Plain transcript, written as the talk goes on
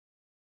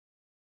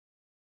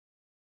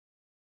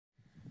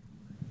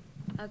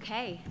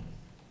Okay.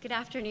 Good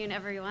afternoon,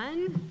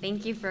 everyone.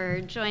 Thank you for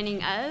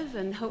joining us,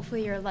 and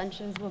hopefully your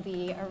lunches will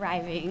be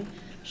arriving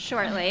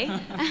shortly.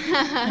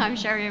 I'm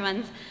sure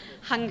everyone's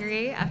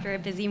hungry after a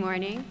busy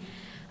morning.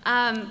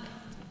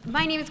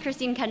 My name is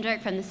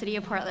Kendrick from the City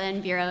of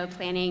Portland Bureau of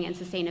Planning and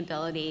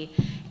Sustainability,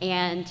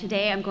 and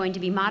today I'm going to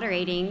be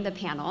moderating the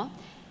panel.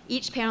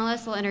 Each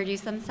panelist will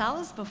introduce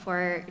themselves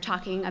before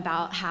talking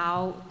about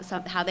how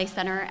they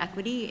center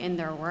equity in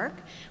their work.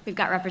 We've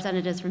got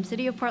representatives from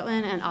City of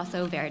Portland and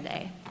also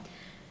Verde.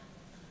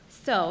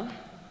 So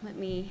let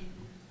me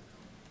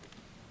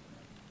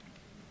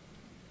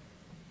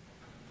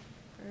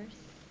first.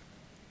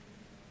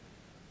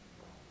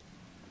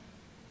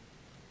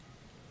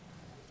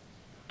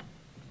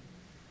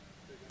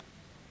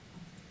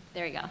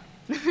 There we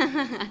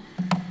go.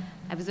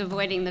 I was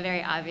avoiding the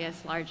very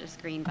obvious largest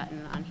screen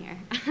button on here.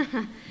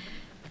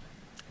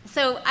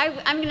 So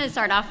I'm going to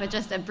start off with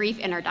just a brief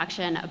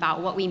introduction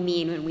about what we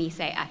mean when we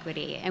say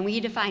equity. And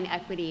we define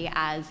equity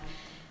as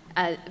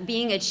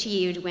being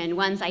achieved when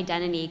one's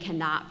identity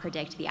cannot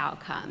predict the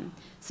outcome.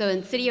 So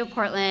in the City of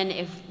Portland,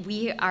 if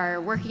we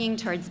are working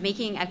towards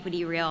making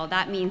equity real,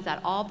 that means that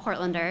all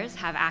Portlanders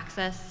have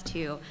access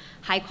to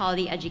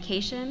high-quality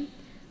education,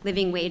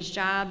 living wage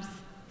jobs,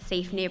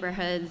 safe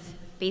neighborhoods,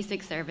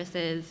 basic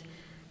services,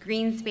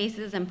 green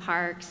spaces and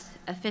parks,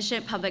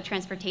 efficient public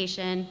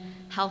transportation,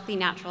 healthy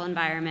natural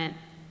environment,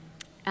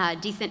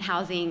 decent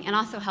housing, and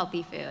also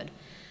healthy food.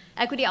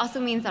 Equity also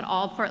means that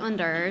all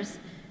Portlanders,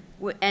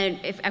 and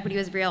if equity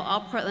was real,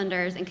 all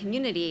Portlanders and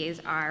communities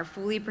are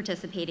fully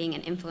participating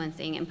and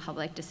influencing in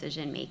public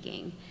decision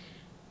making.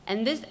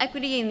 And this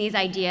equity and these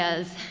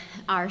ideas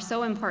are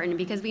so important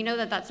because we know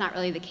that that's not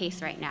really the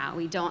case right now.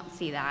 We don't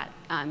see that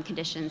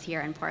conditions here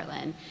in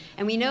Portland.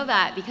 And we know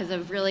that because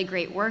of really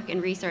great work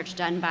and research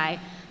done by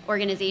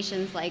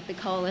organizations like the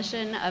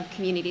Coalition of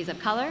Communities of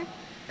Color,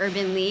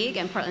 Urban League,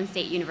 and Portland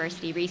State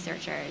University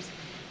researchers.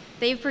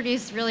 They've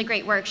produced really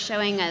great work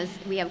showing us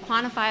we have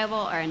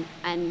quantifiable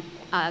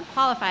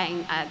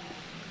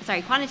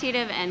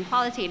quantitative and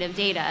qualitative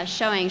data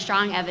showing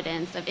strong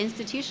evidence of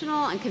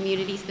institutional and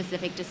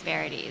community-specific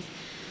disparities.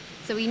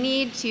 So we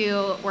need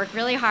to work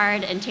really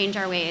hard and change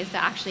our ways to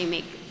actually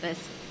make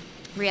this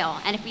real.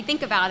 And if we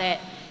think about it,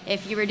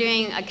 if you were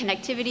doing a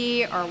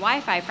connectivity or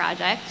Wi-Fi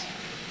project,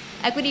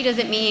 equity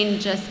doesn't mean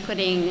just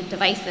putting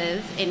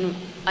devices in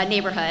a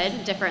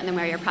neighborhood different than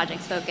where your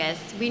project's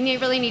focused. We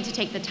really need to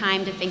take the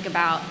time to think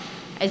about,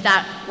 is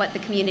that what the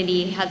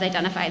community has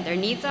identified their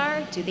needs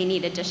are? Do they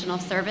need additional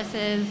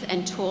services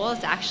and tools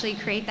to actually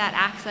create that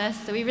access?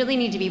 So we really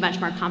need to be much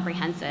more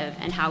comprehensive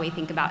in how we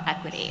think about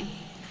equity.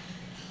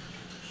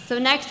 So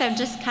next, I'll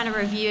just kind of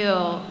review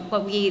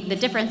the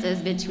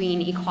differences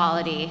between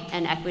equality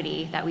and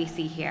equity that we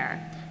see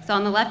here. So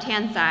on the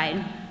left-hand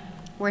side,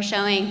 we're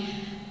showing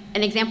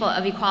an example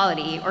of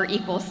equality or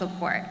equal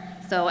support.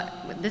 So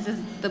this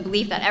is the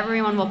belief that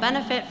everyone will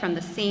benefit from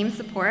the same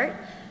support.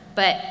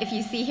 But if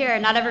you see here,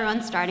 not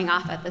everyone's starting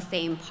off at the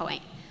same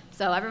point.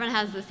 So everyone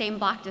has the same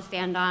block to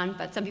stand on,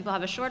 but some people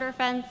have a shorter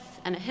fence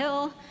and a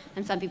hill,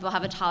 and some people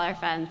have a taller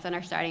fence and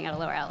are starting at a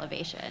lower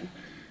elevation.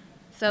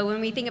 So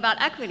when we think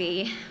about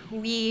equity,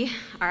 we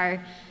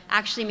are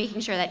actually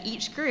making sure that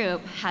each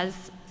group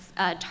has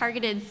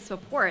targeted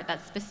support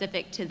that's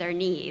specific to their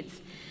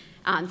needs,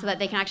 so that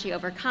they can actually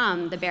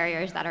overcome the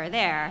barriers that are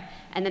there,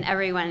 and then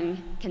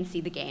everyone can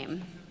see the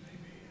game.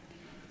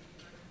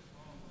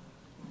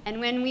 And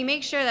when we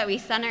make sure that we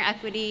center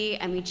equity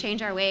and we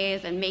change our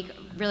ways and make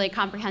really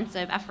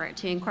comprehensive effort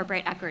to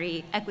incorporate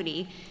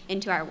equity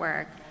into our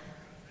work,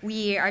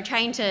 we are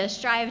trying to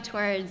strive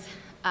towards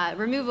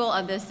removal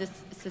of those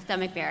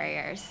systemic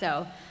barriers.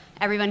 So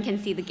everyone can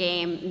see the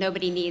game.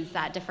 Nobody needs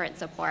that different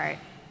support.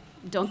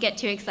 Don't get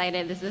too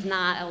excited. This is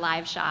not a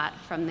live shot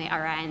from the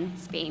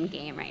Iran-Spain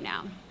game right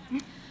now.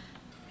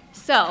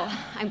 So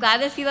I'm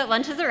glad to see that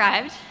lunch has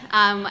arrived,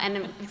 and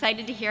I'm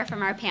excited to hear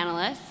from our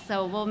panelists.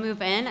 So we'll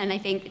move in, and I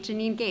think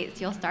Janine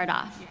Gates, you'll start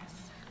off.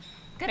 Yes.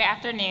 Good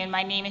afternoon.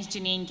 My name is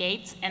Janine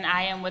Gates, and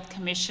I am with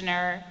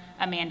Commissioner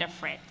Amanda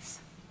Fritz.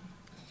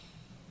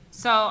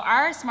 So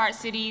our Smart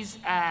Cities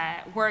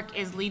work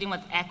is leading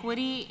with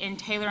equity and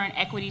tailoring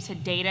equity to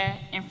data,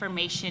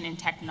 information, and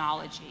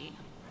technology.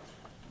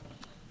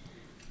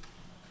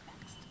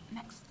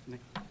 Next.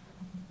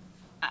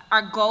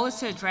 Our goal is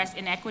to address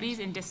inequities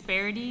and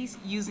disparities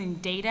using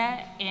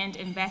data and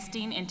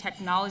investing in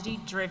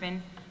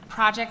technology-driven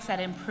projects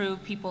that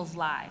improve people's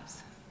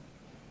lives.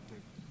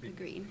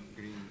 Agreed.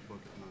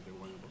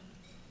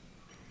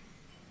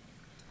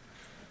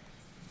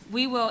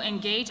 We will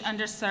engage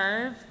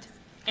underserved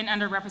and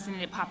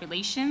underrepresented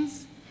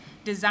populations,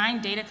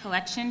 design data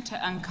collection to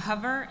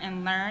uncover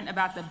and learn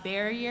about the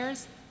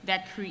barriers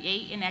that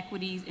create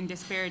inequities and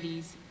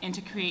disparities and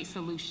to create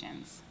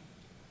solutions.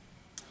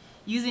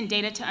 Using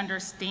data to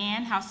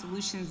understand how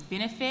solutions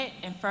benefit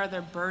and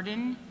further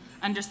burden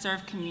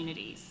underserved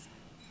communities.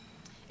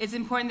 It's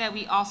important that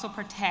we also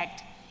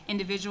protect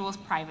individuals'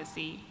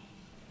 privacy.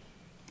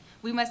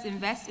 We must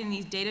invest in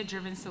these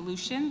data-driven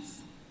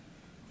solutions.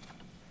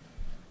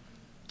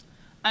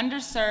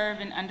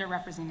 underserved and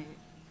underrepresented,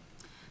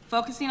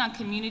 focusing on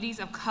communities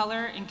of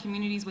color and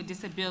communities with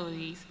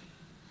disabilities,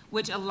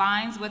 which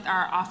aligns with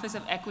our Office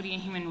of Equity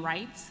and Human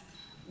Rights,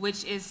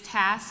 which is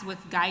tasked with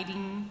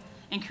guiding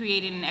and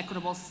creating an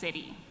equitable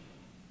city.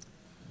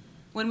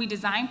 When we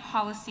design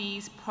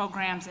policies,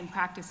 programs, and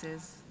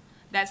practices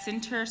that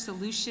center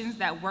solutions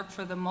that work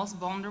for the most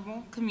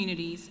vulnerable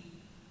communities,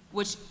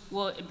 which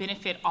will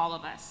benefit all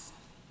of us.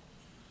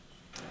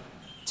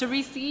 To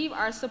receive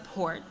our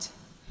support,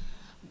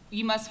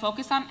 you must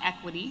focus on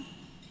equity,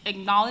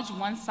 acknowledge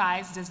one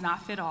size does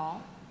not fit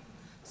all,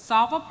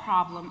 solve a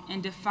problem,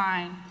 and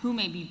define who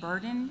may be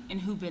burdened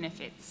and who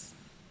benefits.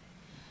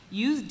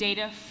 Use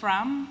data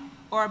from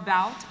or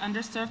about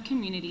underserved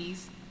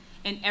communities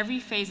in every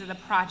phase of the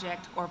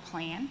project or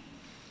plan.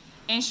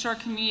 Ensure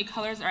community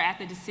colors are at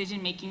the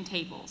decision-making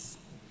tables.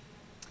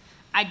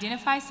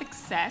 Identify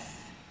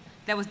success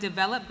that was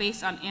developed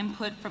based on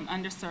input from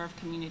underserved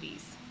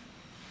communities.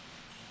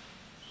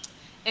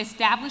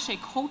 Establish a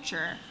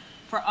culture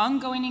for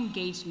ongoing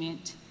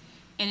engagement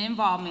and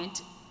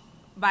involvement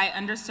by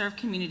underserved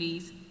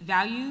communities,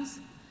 values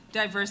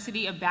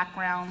diversity of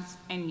backgrounds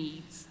and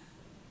needs.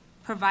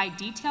 Provide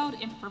detailed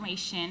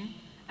information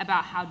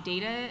about how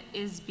data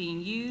is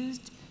being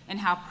used and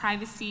how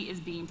privacy is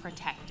being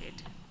protected.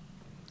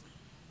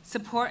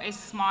 Support a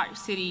smart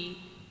city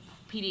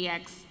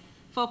PDX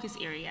focus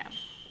area.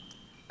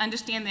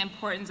 Understand the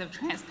importance of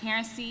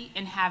transparency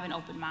and have an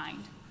open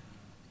mind.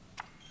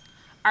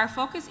 Our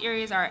focus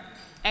areas are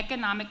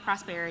economic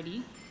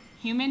prosperity,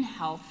 human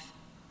health,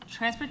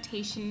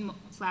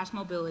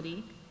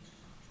 transportation/mobility,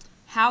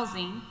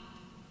 housing,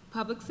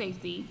 public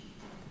safety,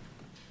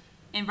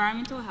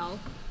 environmental health,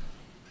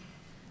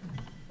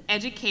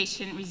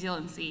 education,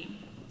 resiliency.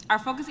 Our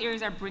focus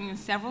areas are bringing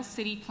several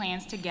city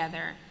plans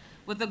together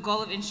with the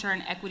goal of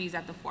ensuring equity is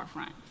at the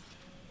forefront.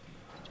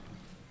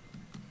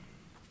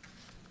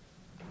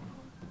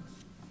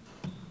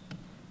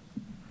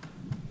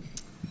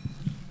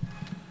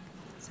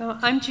 So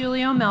I'm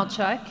Julie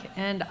Omelchuck,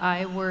 and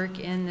I work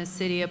in the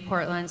City of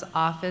Portland's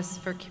Office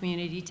for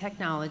Community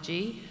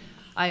Technology.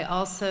 I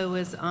also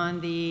was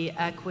on the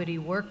equity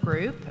work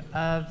group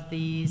of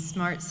the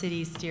Smart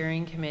City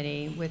Steering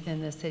Committee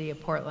within the City of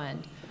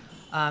Portland,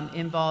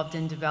 involved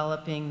in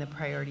developing the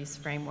priorities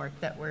framework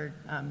that we're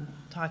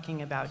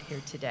talking about here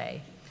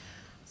today.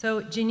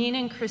 So Janine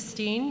and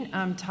Christine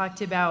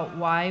talked about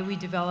why we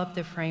developed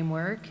the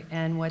framework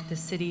and what the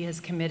city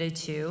has committed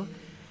to,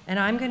 and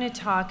I'm going to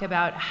talk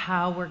about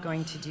how we're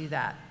going to do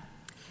that.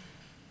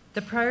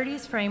 The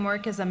priorities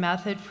framework is a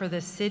method for the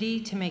city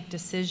to make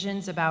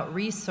decisions about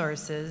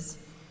resources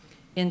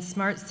in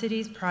smart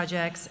cities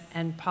projects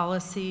and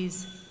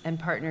policies and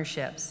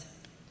partnerships.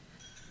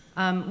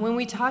 When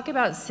we talk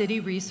about city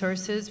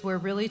resources, we're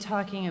really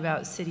talking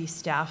about city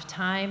staff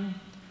time,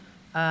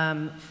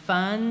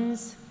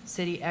 funds,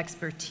 city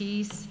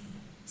expertise,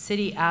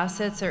 city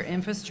assets or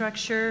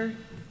infrastructure,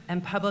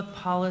 and public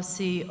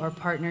policy or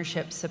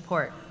partnership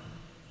support.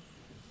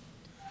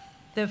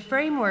 The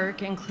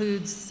framework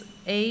includes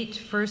 8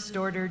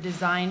 first-order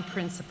design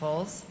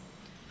principles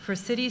for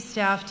city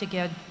staff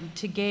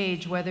to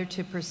gauge whether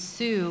to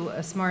pursue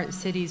a smart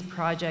cities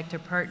project or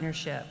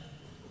partnership.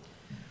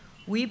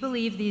 We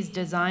believe these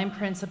design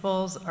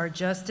principles are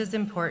just as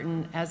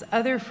important as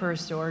other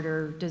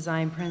first-order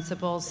design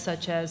principles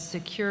such as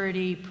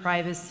security,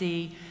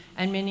 privacy,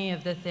 and many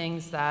of the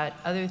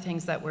other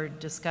things that were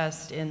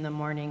discussed in the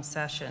morning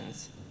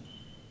sessions.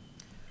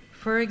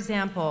 For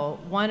example,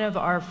 one of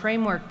our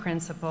framework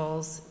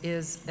principles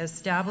is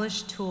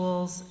establish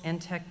tools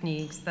and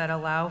techniques that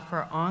allow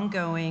for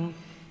ongoing,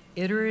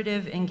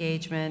 iterative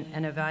engagement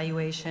and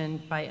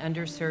evaluation by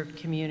underserved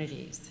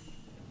communities.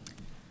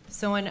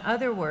 So in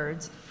other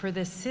words, for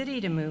the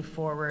city to move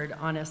forward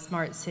on a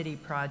smart city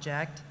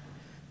project,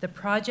 the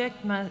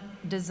project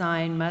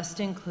design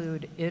must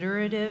include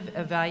iterative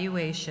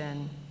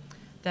evaluation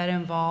that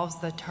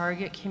involves the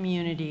target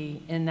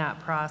community in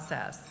that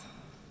process.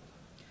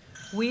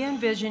 We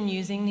envision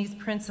using these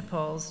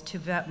principles to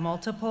vet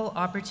multiple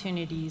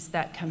opportunities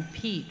that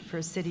compete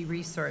for city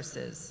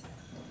resources.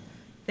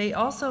 They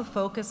also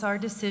focus our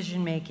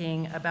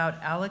decision-making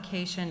about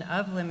allocation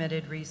of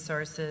limited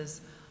resources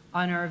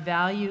on our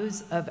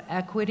values of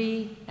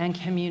equity and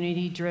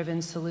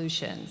community-driven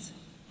solutions.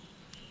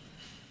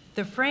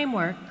 The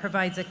framework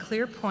provides a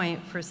clear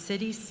point for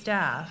city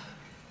staff,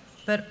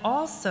 but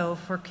also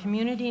for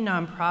community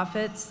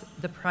nonprofits,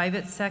 the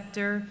private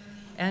sector,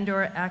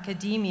 and/or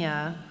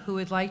academia who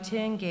would like to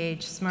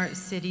engage smart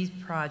cities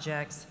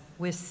projects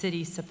with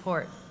city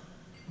support.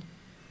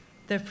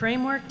 The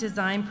framework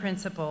design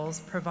principles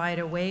provide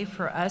a way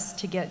for us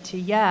to get to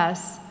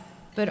yes,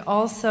 but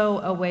also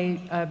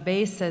a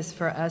basis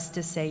for us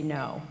to say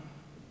no.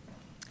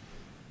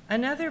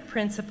 Another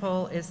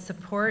principle is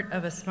support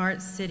of a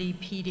smart city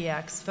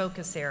PDX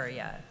focus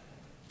area.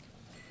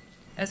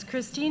 As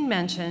Christine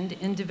mentioned,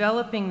 in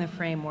developing the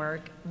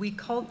framework, we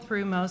culled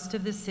through most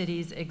of the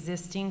city's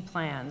existing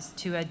plans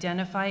to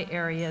identify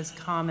areas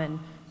common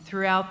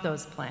throughout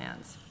those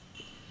plans.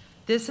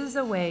 This is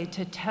a way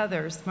to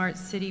tether smart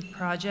city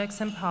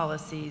projects and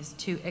policies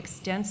to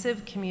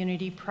extensive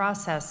community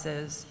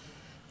processes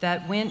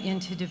that went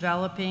into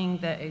developing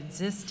the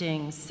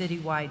existing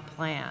citywide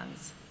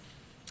plans.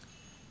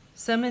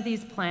 Some of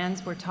these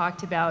plans were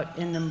talked about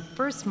in the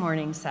first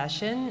morning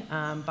session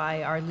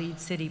by our lead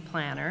city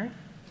planner.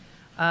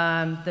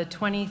 The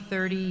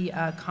 2030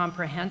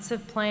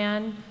 comprehensive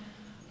plan.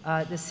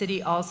 The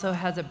city also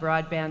has a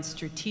broadband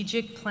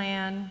strategic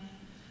plan,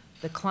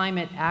 the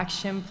climate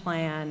action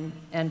plan,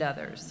 and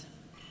others.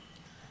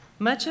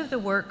 Much of the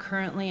work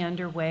currently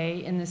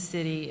underway in the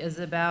city is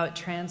about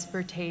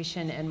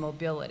transportation and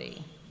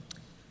mobility.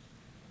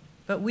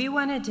 But we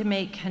wanted to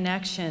make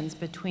connections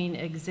between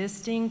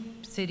existing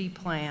city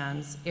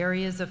plans,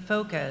 areas of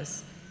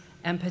focus,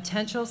 and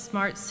potential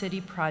smart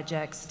city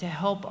projects to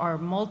help our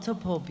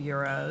multiple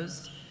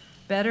bureaus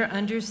better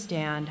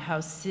understand how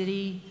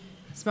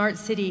smart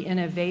city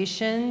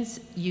innovations,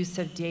 use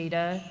of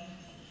data,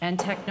 and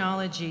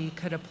technology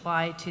could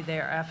apply to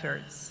their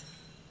efforts.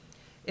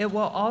 It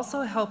will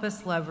also help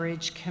us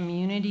leverage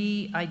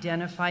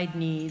community-identified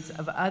needs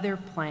of other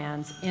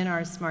plans in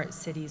our smart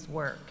cities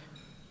work.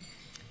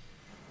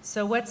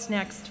 So what's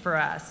next for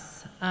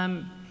us?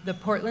 The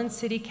Portland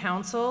City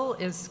Council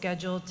is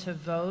scheduled to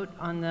vote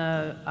on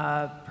the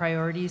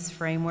priorities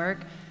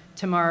framework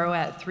tomorrow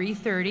at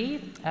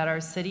 3:30 at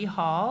our City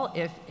Hall,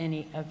 if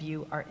any of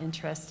you are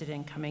interested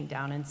in coming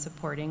down and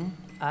supporting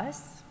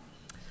us.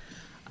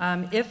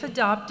 If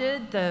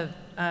adopted, the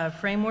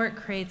framework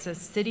creates a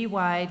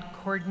citywide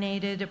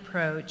coordinated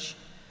approach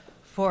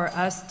for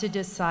us to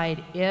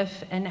decide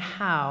if and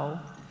how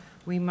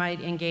we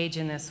might engage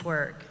in this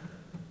work.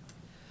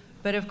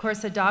 But of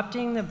course,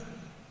 adopting the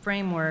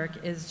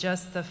framework is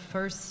just the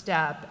first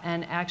step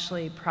and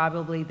actually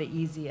probably the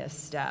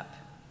easiest step.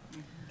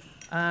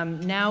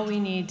 Now we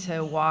need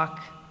to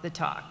walk the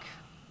talk.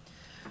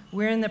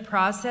 We're in the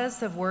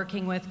process of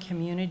working with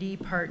community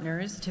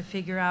partners to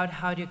figure out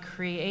how to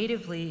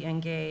creatively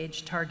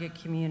engage target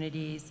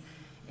communities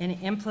in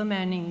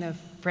implementing the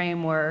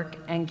framework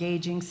and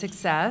gauging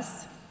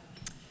success.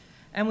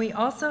 And we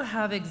also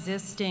have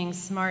existing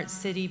Smart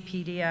City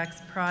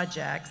PDX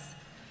projects,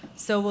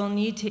 so we'll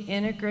need to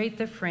integrate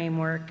the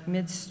framework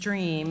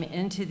midstream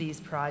into these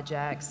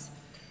projects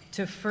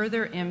to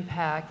further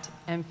impact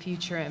and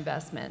future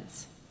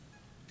investments.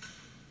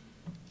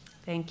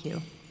 Thank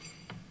you.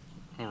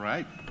 All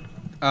right.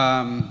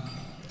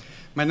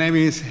 My name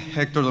is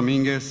Hector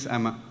Dominguez.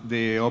 I'm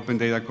the Open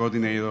Data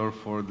Coordinator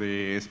for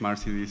the Smart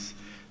Cities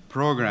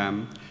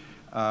program.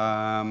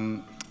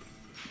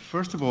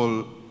 First of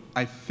all,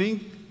 I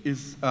think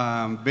it's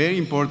very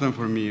important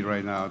for me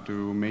right now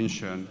to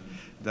mention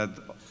that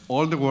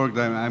all the work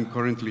that I'm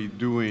currently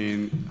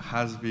doing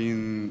has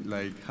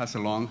a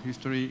long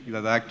history,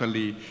 that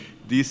actually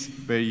this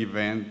very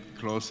event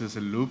closes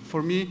a loop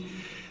for me.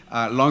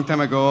 A long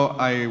time ago,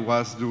 I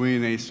was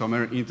doing a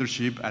summer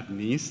internship at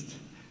NIST,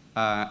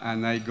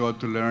 and I got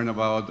to learn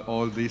about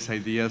all these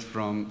ideas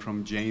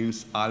from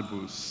James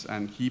Albus,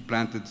 and he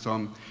planted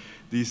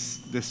the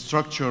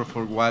structure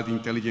for what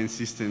intelligent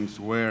systems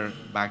were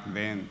back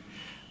then.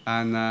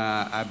 And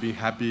I've been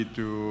happy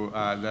to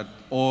that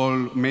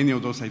many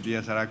of those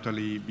ideas are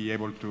actually be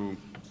able to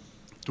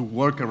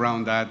work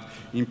around that,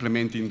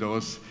 implementing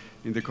those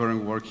in the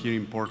current work here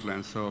in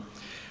Portland. So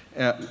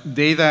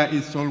data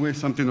is always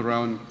something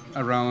around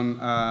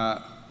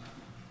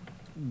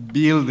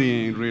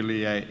building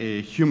really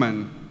a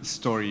human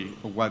story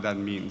of what that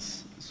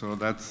means. So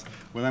that's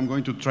what I'm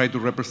going to try to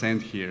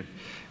represent here.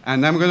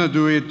 And I'm going to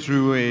do it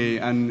through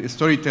a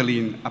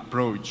storytelling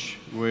approach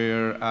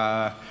where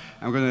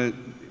I'm going to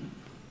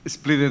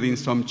split it in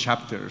some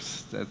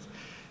chapters.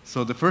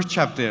 So the first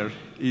chapter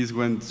is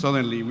when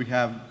suddenly we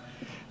have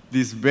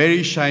this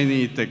very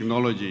shiny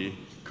technology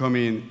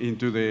coming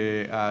into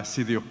the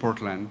city of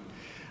Portland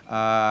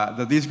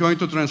that is going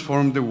to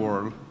transform the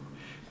world.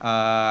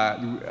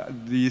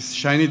 This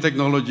shiny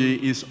technology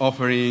is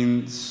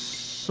offering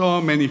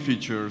so many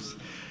features.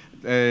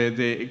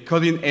 The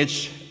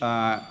cutting-edge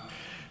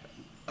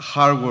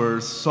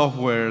hardware,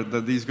 software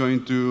that is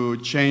going to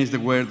change the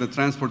way the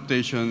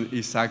transportation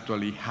is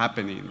actually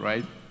happening,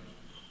 right?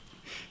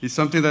 It's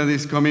something that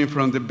is coming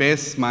from the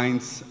best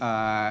minds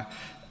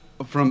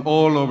from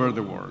all over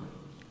the world.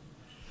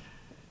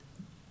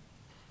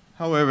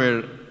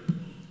 However,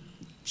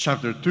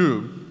 chapter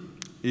 2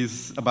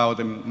 is about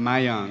a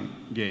Mayan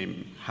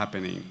game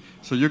happening.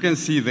 So you can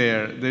see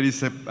there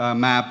is a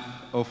map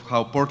of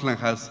how Portland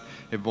has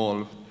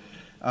evolved.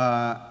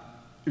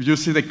 If you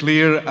see the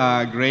clear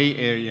gray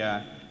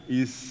area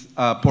is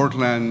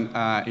Portland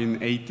in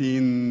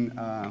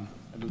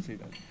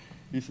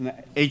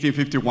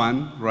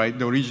 1851, right?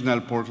 The original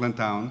Portland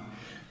town.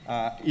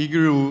 It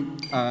grew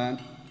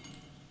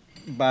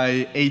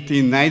by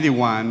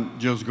 1891,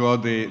 just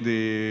got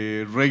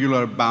the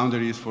regular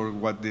boundaries for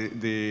what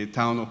the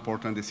town of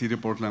Portland, the city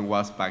of Portland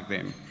was back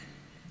then.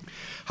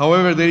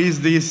 However, there is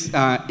this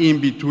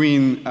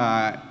in-between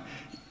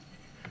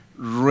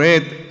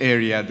red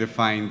area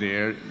defined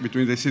there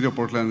between the city of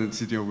Portland and the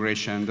city of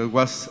Gresham that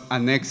was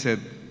annexed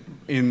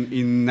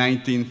in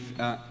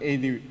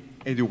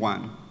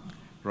 1981,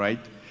 right?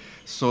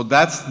 So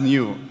that's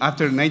new.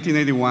 After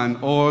 1981,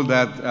 all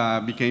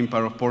that became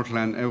part of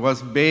Portland. It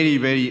was very,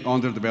 very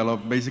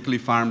underdeveloped, basically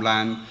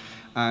farmland.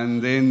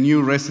 And then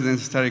new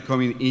residents started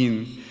coming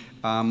in,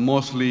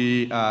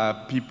 mostly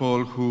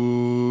people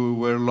who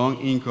were low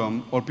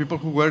income or people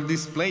who were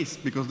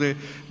displaced, because there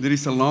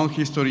is a long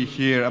history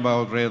here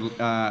about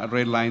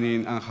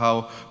redlining and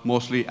how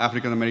mostly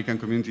African-American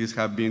communities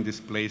have been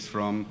displaced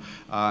from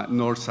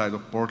north side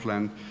of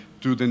Portland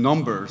to the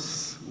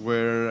numbers,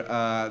 where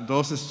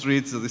those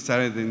streets that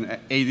started in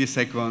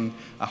 82nd,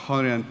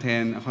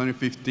 110,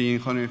 115,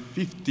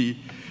 150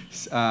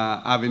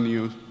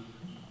 avenues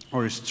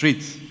or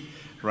streets,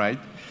 right?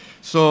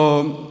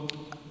 So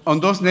on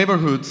those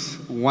neighborhoods,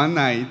 one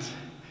night,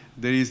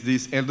 there is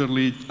this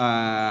elderly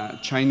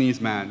Chinese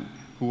man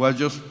who was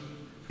just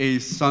a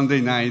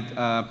Sunday night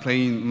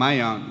playing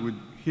Mayan with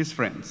his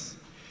friends.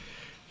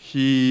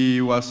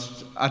 He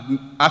was,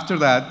 after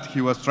that,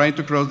 he was trying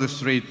to cross the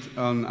street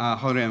on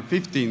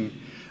 115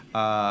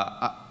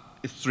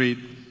 street,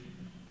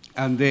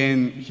 and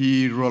then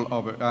he rolled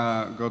over,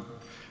 got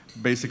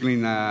basically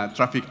in a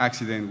traffic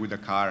accident with a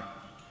car.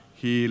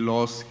 He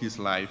lost his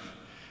life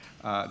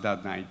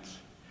that night.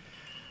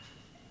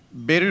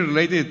 Very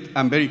related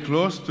and very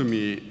close to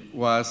me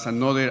was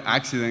another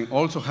accident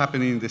also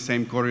happening in the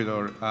same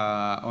corridor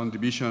on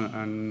Division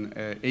and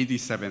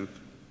 87th,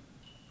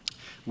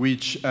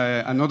 which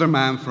another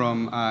man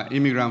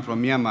immigrant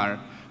from Myanmar,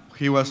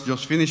 he was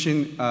just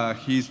finishing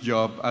his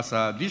job as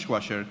a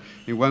dishwasher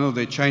in one of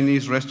the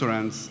Chinese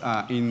restaurants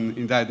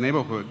in that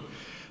neighborhood,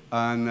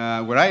 and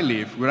where I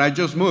live, where I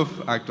just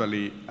moved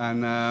actually.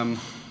 And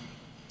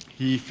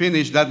he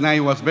finished, that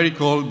night was very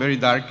cold, very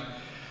dark,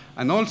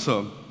 and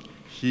also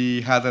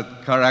he had a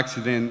car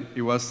accident.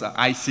 It was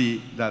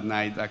icy that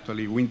night,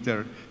 actually,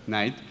 winter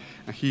night,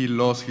 and he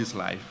lost his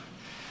life.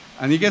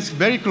 And it gets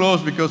very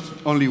close because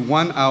only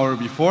 1 hour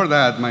before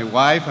that, my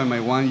wife and my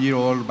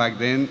 1-year-old back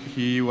then,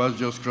 he was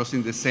just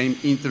crossing the same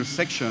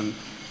intersection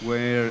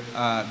where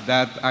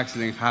that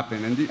accident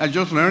happened. And I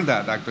just learned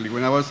that, actually,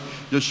 when I was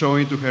just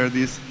showing to her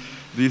these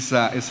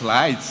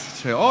slides.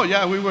 She said, oh,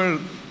 yeah, we were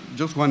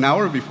just 1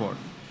 hour before.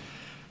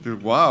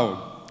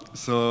 Wow.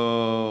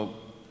 So,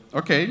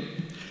 okay.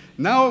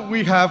 Now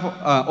we have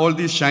all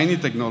this shiny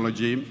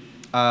technology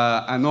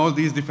and all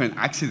these different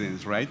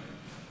accidents, right?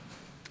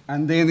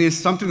 And then it's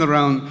something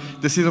around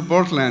the city of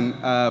Portland,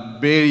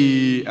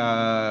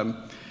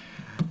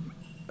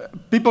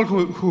 people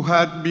who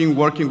had been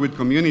working with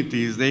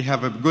communities, they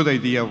have a good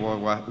idea of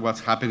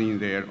what's happening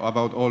there,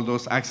 about all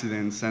those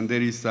accidents, and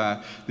there is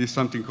this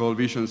something called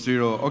Vision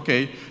Zero.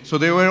 Okay, so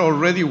they were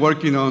already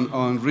working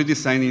on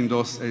redesigning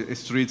those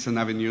streets and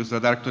avenues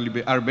that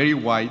actually are very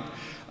wide.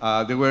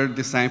 They were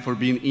designed for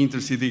being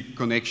intercity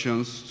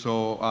connections,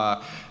 so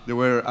they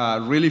were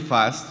really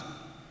fast.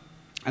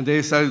 And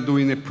they started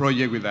doing a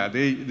project with that.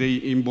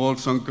 They involved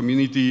some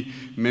community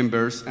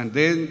members, and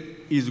then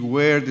is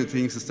where the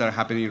things start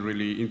happening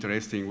really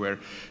interesting, where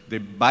the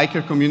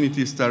biker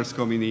community starts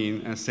coming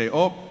in and say,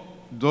 oh,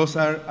 those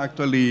are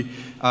actually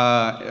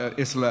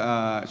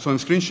some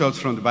screenshots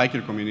from the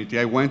biker community.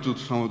 I went to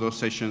some of those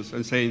sessions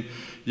and saying,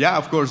 yeah,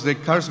 of course, the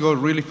cars go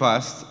really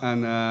fast,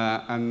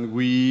 and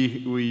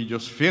we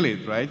just feel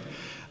it, right?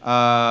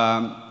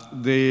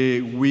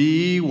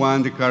 We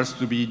want the cars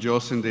to be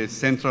just in the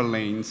central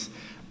lanes,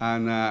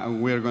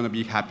 and we're going to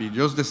be happy.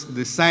 Just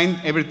design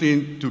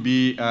everything to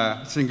be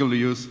single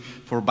use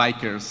for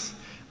bikers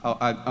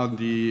on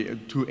the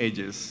two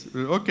edges.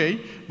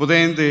 Okay, but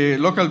then the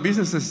local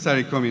businesses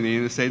started coming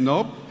in and say,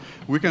 no,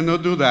 we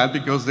cannot do that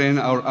because then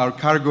our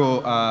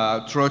cargo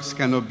trucks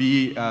cannot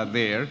be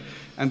there.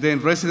 And then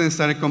residents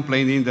started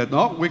complaining that,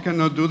 no, we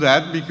cannot do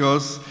that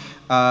because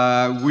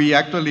we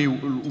actually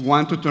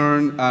want to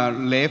turn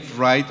left,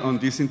 right on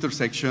this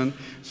intersection,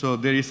 so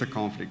there is a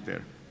conflict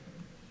there.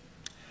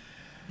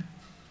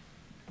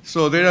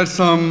 So there are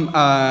some,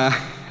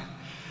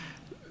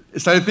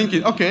 started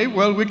thinking, okay,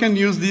 well, we can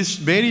use this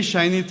very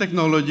shiny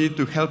technology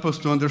to help us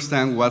to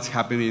understand what's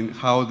happening,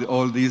 how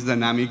all these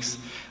dynamics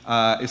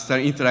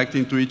start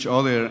interacting to each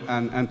other,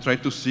 and try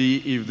to see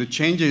if the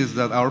changes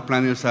that our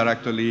planners are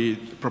actually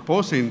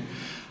proposing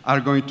are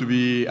going to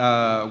be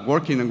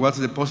working, and what's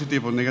the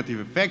positive or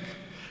negative effect,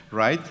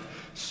 right?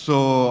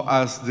 So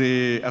as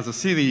a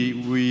city,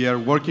 we are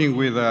working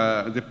with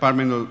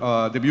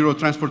the Bureau of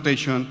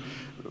Transportation,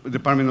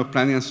 Department of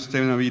Planning and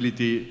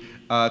Sustainability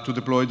to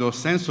deploy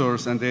those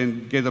sensors and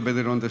then get a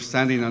better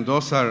understanding. And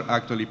those are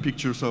actually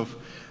pictures of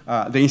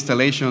the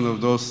installation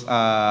of those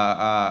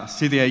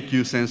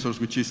CDIQ sensors,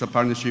 which is a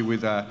partnership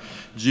with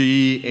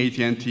GE,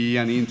 AT&T,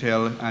 and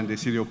Intel, and the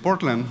city of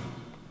Portland,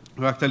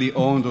 who actually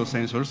own those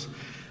sensors.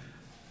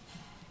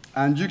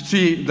 And you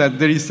see that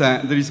there is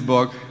a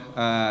bug.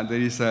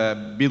 There is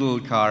a beetle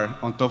car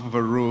on top of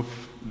a roof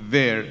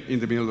there in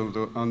the middle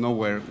of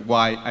nowhere.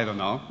 Why, I don't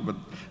know, but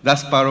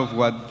that's part of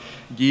what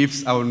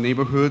gives our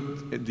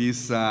neighborhood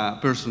this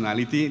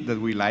personality that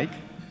we like.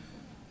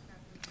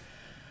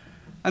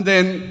 And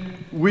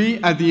then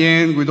we, at the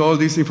end, with all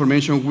this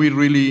information, we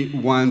really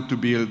want to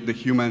build the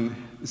human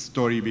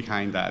story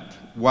behind that.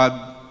 What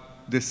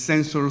the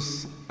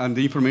sensors and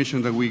the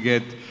information that we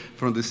get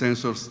from the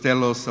sensors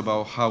tell us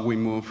about how we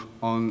move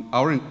on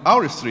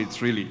our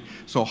streets, really.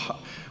 So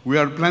we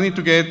are planning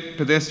to get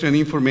pedestrian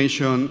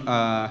information.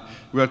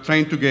 We are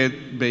trying to get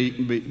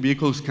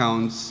vehicles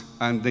counts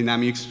and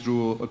dynamics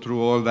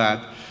through all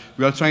that.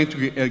 We are trying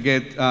to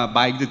get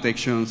bike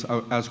detections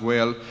as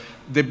well.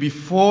 The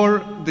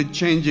before the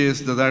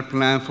changes that are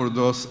planned for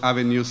those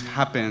avenues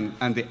happen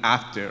and the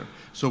after.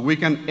 So we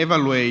can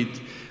evaluate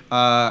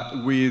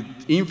with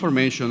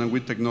information and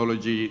with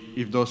technology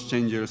if those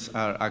changes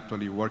are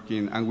actually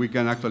working, and we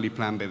can actually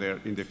plan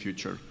better in the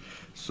future.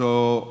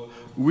 So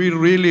we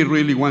really,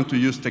 really want to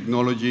use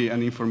technology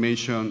and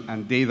information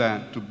and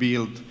data to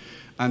build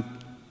and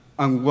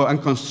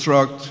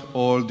construct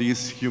all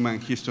these human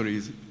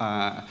histories,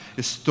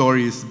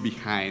 stories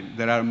behind.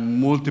 There are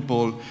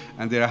multiple,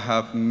 and they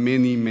have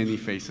many, many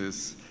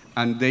faces,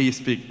 and they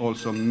speak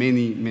also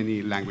many,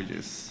 many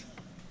languages.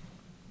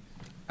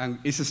 And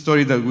it's a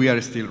story that we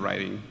are still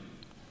writing.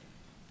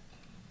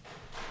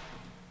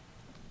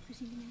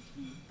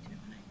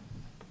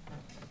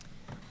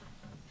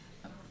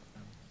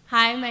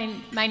 Hi,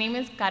 my name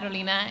is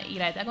Carolina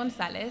Iraheta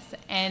Gonzalez,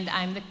 and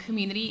I'm the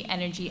Community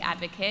Energy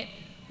Advocate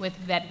with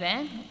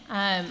Verde.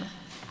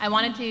 I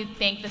wanted to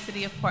thank the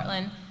City of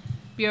Portland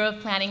Bureau of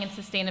Planning and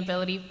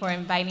Sustainability for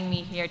inviting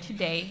me here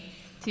today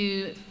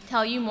to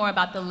tell you more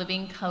about the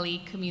Living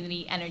Cully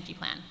Community Energy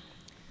Plan.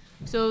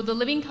 So the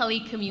Living Cully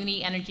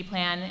Community Energy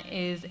Plan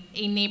is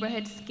a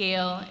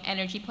neighborhood-scale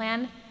energy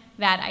plan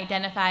that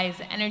identifies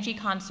energy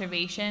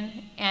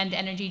conservation and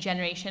energy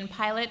generation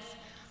pilots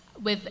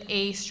with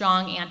a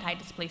strong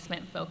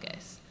anti-displacement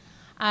focus.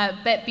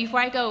 But before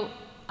I go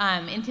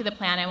into the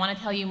plan, I want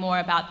to tell you more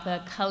about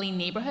the Cully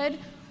neighborhood,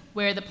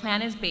 where the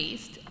plan is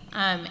based,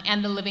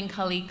 and the Living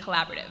Cully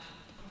Collaborative.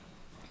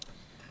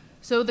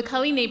 So the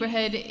Cully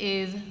neighborhood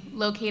is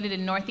located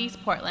in Northeast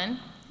Portland.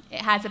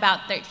 It has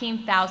about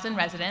 13,000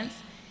 residents,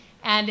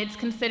 and it's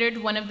considered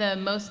one of the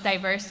most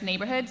diverse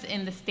neighborhoods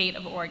in the state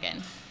of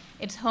Oregon.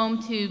 It's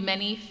home to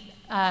many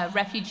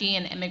refugee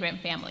and immigrant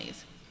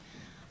families.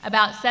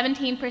 About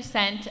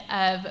 17%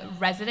 of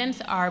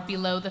residents are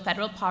below the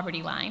federal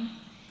poverty line,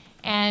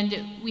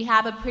 and we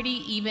have a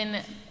pretty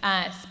even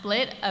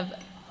split of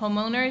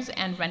homeowners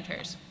and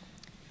renters.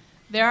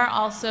 There are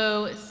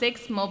also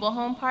 6 mobile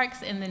home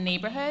parks in the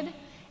neighborhood,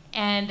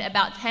 and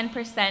about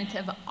 10%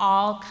 of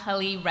all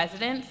Cully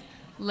residents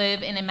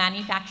live in a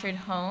manufactured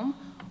home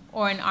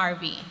or an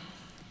RV.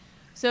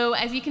 So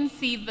as you can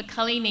see, the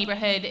Cully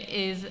neighborhood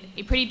is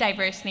a pretty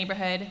diverse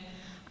neighborhood.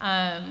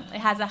 It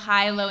has a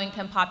high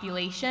low-income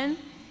population,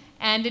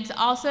 and it's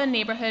also a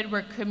neighborhood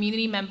where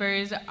community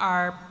members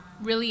are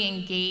really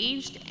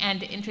engaged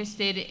and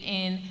interested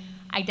in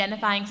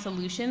identifying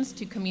solutions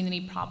to community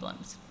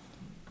problems.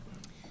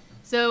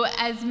 So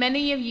as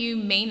many of you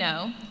may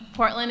know,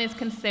 Portland is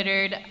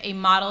considered a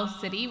model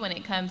city when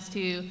it comes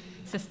to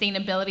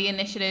sustainability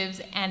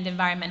initiatives and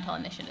environmental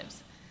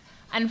initiatives.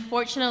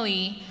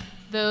 Unfortunately,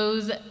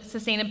 those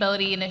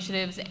sustainability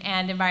initiatives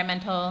and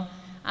environmental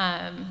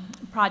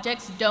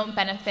projects don't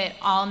benefit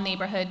all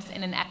neighborhoods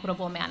in an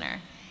equitable manner.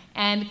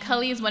 And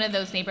Cully is one of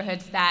those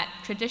neighborhoods that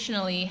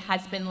traditionally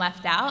has been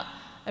left out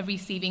of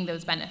receiving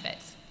those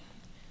benefits.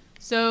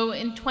 So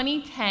in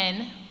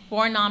 2010,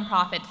 4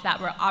 nonprofits that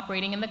were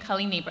operating in the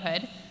Cully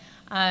neighborhood,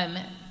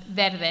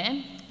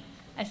 Verde,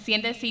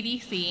 Hacienda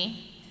CDC,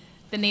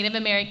 the Native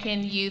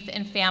American Youth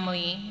and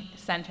Family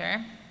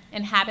Center,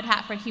 and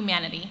Habitat for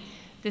Humanity,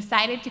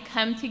 decided to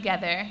come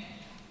together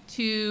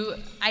to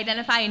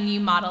identify a new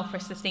model for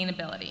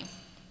sustainability.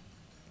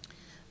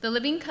 The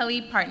Living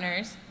Cully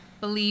partners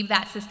believe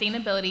that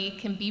sustainability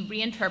can be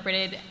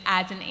reinterpreted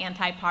as an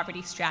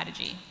anti-poverty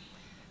strategy.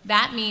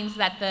 That means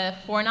that the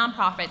 4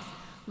 nonprofits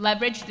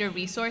leverage their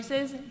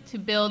resources to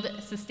build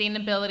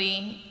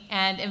sustainability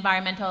and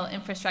environmental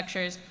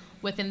infrastructures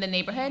within the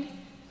neighborhood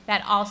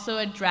that also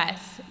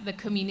address the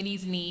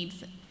community's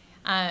needs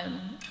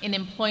in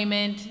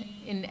employment,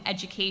 in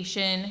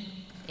education,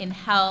 in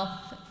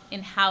health,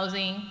 in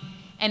housing,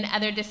 and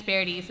other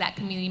disparities that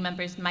community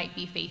members might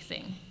be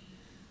facing.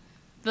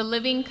 The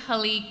Living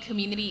Cully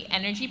Community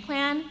Energy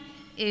Plan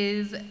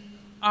is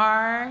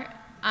our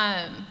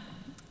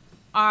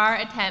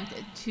attempt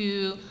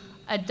to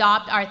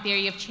adopt our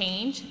theory of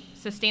change,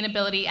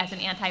 sustainability as an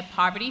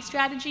anti-poverty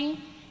strategy,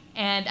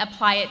 and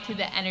apply it to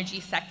the energy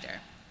sector.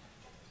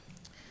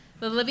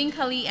 The Living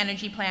Cully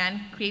Energy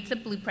Plan creates a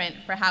blueprint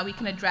for how we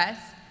can address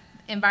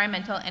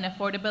environmental and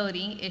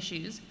affordability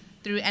issues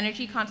through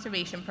energy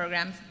conservation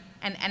programs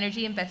and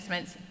energy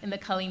investments in the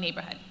Cully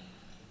neighborhood.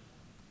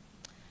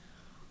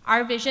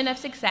 Our vision of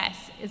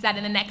success is that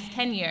in the next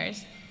 10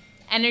 years,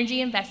 energy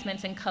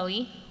investments in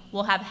Cully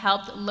will have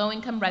helped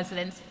low-income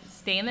residents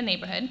stay in the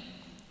neighborhood.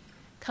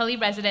 Cully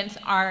residents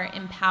are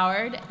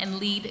empowered and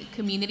lead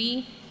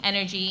community,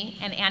 energy,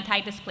 and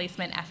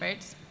anti-displacement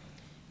efforts.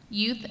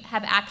 Youth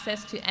have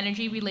access to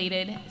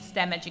energy-related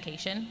STEM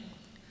education.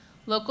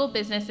 local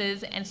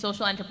businesses and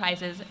social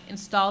enterprises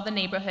install the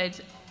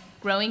neighborhood's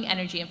growing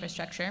energy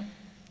infrastructure.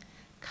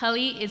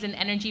 Cully is an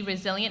energy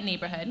resilient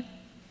neighborhood,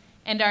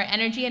 and our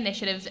energy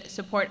initiatives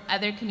support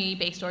other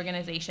community-based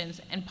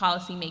organizations and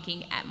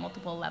policymaking at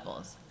multiple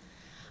levels.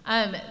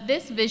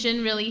 This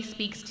vision really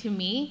speaks to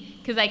me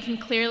because I can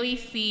clearly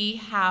see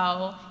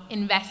how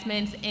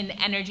investments in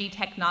energy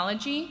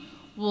technology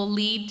will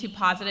lead to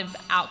positive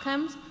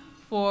outcomes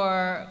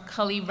for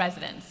Cully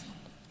residents.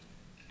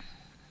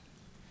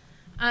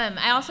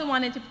 I also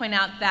wanted to point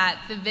out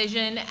that the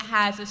vision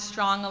has a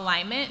strong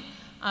alignment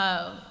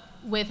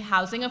with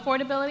housing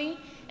affordability,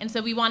 and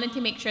so we wanted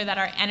to make sure that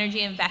our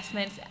energy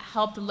investments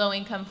helped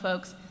low-income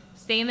folks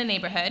stay in the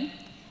neighborhood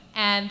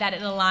and that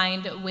it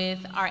aligned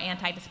with our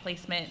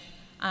anti-displacement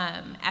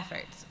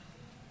efforts.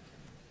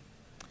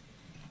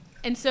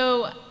 And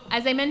so,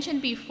 as I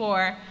mentioned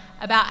before,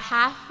 about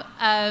half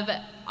of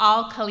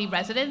all Cully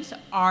residents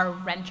are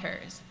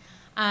renters.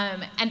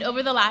 And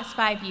over the last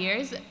 5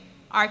 years,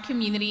 our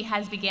community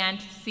has began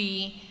to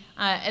see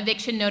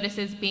eviction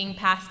notices being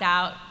passed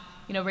out.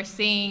 You know, we're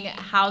seeing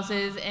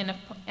houses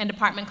and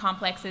apartment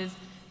complexes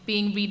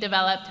being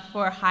redeveloped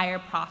for higher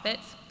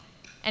profits.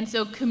 And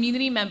so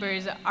community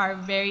members are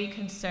very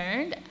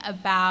concerned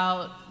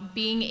about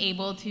being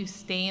able to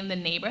stay in the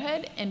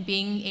neighborhood and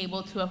being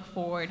able to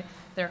afford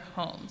their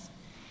homes.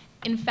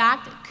 In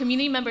fact,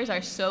 community members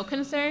are so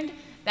concerned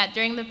that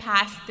during the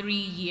past 3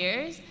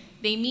 years,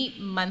 they meet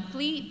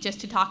monthly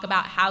just to talk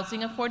about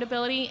housing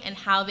affordability and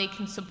how they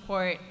can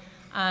support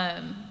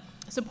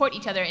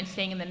each other in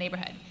staying in the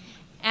neighborhood.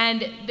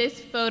 And this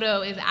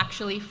photo is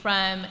actually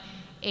from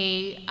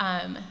a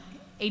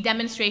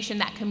demonstration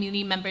that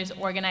community members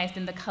organized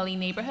in the Cully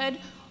neighborhood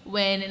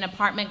when an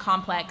apartment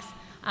complex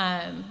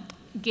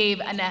gave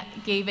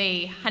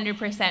a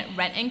 100%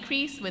 rent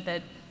increase with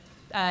a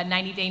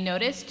 90-day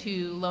notice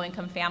to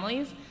low-income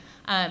families.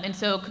 And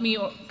so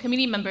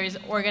community members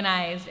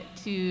organized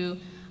to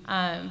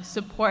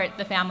support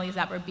the families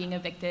that were being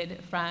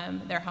evicted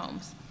from their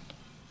homes.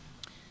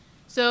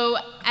 So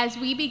as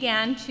we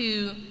began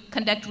to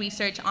conduct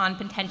research on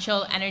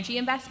potential energy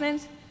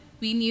investments,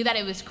 we knew that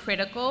it was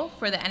critical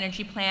for the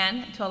energy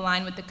plan to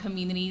align with the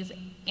community's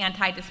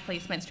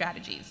anti-displacement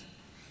strategies.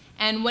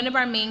 And one of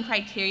our main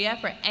criteria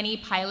for any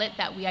pilot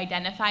that we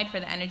identified for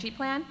the energy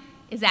plan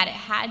is that it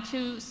had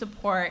to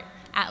support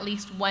at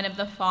least one of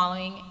the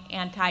following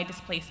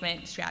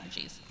anti-displacement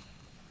strategies.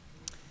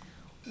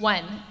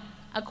 1,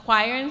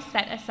 acquire and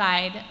set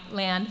aside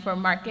land for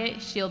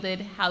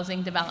market-shielded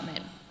housing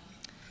development.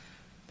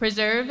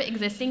 Preserve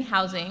existing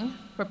housing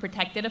for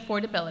protected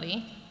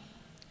affordability.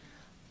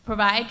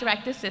 Provide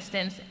direct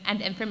assistance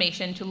and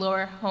information to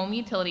lower home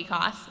utility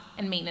costs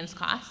and maintenance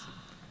costs.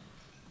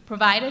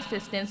 Provide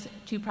assistance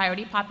to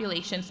priority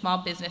population small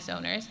business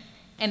owners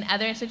and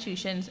other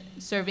institutions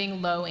serving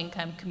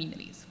low-income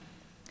communities.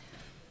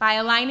 By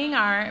aligning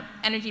our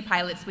energy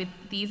pilots with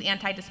these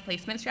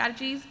anti-displacement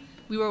strategies,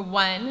 we were,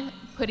 1,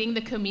 putting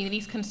the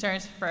community's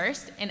concerns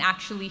first and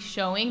actually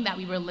showing that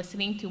we were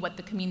listening to what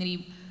the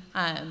community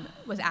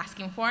was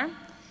asking for.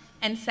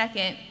 And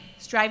 2nd,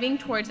 striving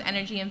towards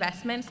energy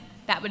investments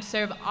that would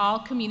serve all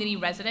community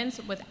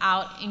residents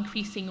without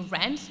increasing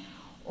rents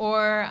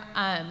or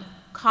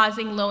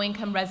causing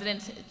low-income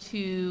residents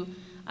to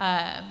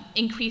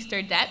increase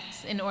their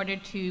debts in order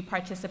to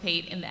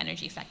participate in the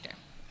energy sector.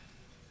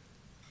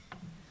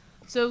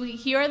 So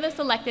here are the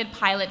selected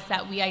pilots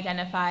that we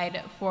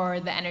identified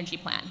for the energy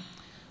plan.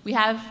 We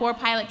have 4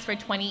 pilots for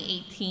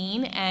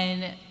 2018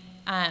 and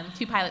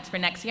 2 pilots for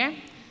next year.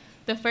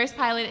 The first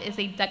pilot is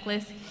a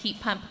ductless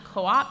heat pump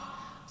co-op.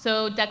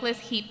 So ductless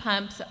heat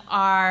pumps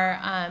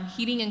are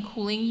heating and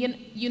cooling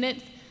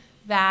units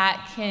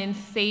that can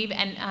save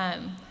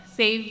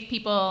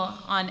people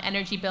on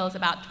energy bills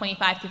about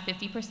 25 to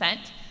 50%.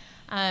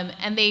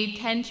 And they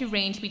tend to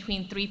range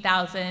between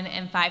 $3,000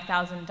 and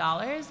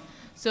 $5,000.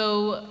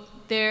 So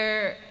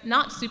they're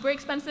not super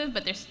expensive,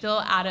 but they're still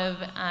out of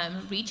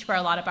reach for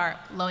a lot of our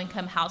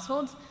low-income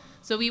households.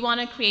 So we want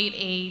to create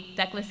a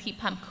ductless heat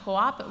pump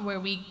co-op where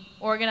we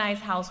organize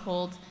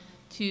households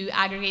to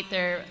aggregate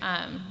their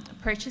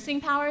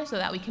purchasing power so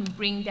that we can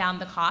bring down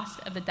the cost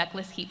of the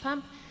ductless heat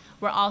pump.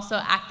 We're also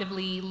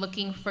actively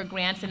looking for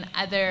grants and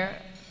other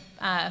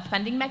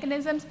funding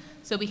mechanisms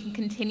so we can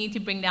continue to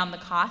bring down the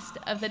cost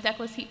of the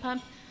ductless heat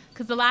pump.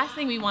 Because the last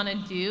thing we want to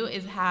do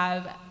is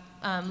have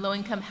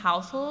low-income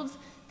households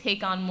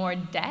take on more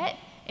debt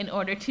in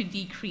order to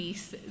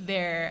decrease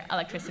their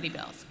electricity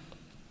bills.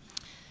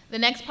 The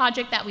next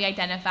project that we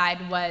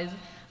identified was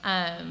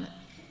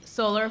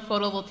solar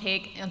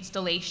photovoltaic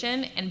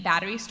installation and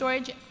battery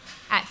storage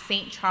at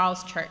St.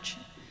 Charles Church.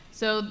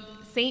 So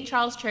St.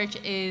 Charles Church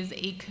is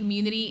a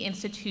community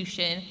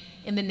institution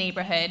in the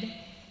neighborhood.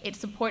 It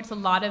supports a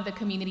lot of the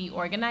community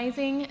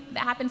organizing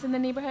that happens in the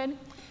neighborhood.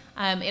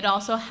 It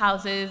also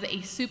houses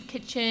a soup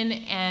kitchen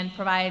and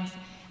provides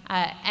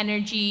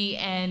energy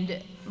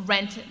and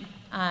rent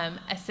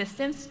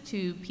assistance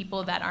to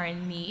people that are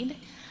in need.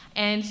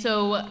 And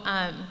so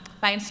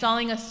by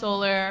installing a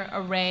solar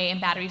array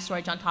and battery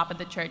storage on top of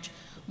the church,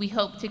 we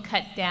hope to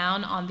cut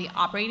down on the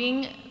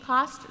operating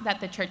cost that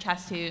the church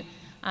has to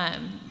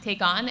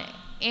take on,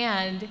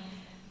 and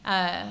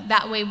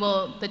that way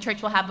the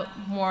church will have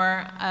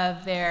more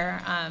of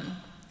their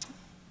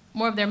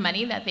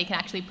money that they can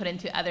actually put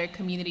into other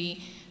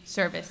community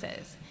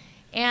services.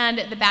 And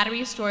the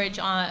battery storage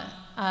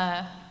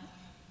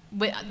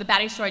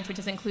which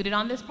is included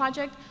on this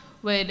project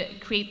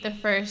would create the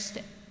first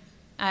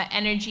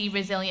energy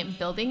resilient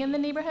building in the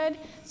neighborhood.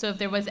 So if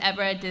there was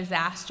ever a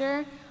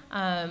disaster,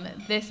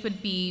 this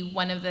would be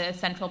one of the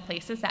central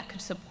places that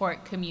could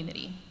support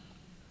community.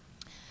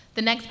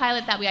 The next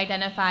pilot that we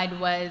identified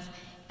was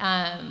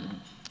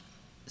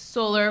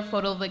solar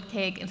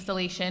photovoltaic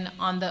installation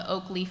on the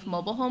Oak Leaf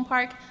Mobile Home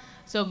Park.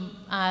 So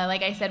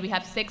like I said, we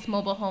have 6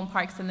 mobile home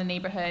parks in the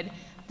neighborhood.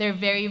 They're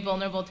very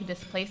vulnerable to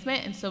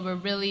displacement, and so we're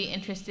really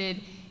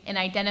interested in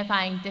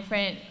identifying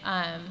different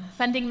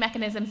funding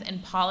mechanisms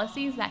and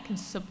policies that can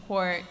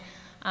support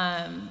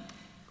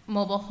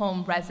mobile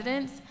home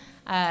residents,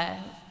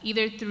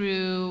 either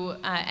through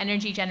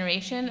energy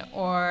generation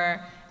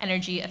or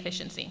energy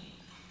efficiency.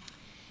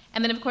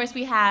 And then, of course,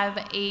 we have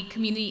a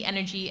community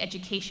energy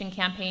education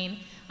campaign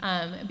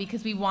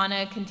because we want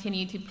to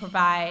continue to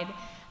provide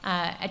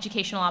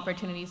educational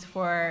opportunities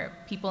for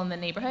people in the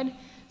neighborhood.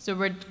 So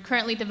we're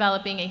currently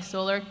developing a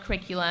solar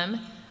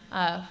curriculum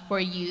for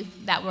youth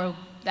that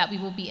we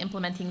will be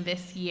implementing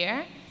this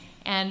year.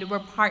 And we're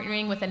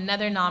partnering with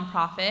another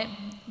nonprofit,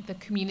 the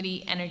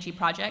Community Energy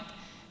Project,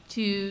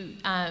 to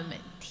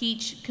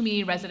teach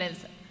community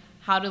residents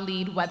how to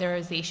lead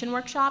weatherization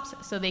workshops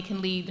so they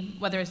can lead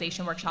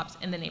weatherization workshops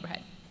in the neighborhood.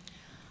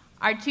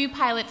 Our 2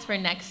 pilots for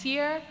next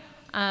year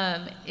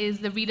is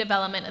the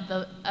redevelopment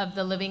of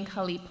the Living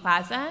Cully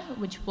Plaza,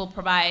 which will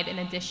provide an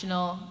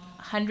additional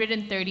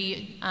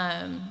 130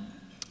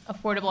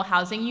 affordable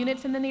housing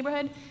units in the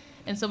neighborhood.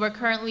 And so we're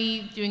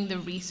currently doing the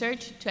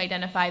research to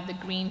identify the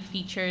green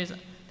features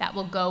that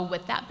will go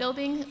with that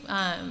building.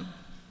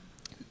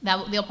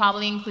 They'll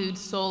probably include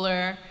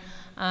solar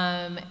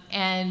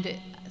and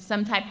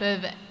some type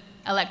of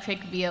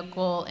electric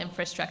vehicle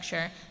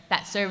infrastructure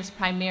that serves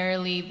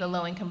primarily the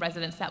low-income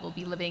residents that will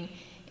be living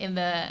in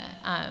the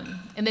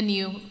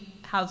new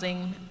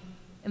housing.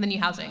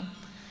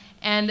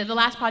 And the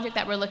last project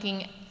that we're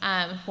looking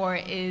for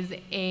is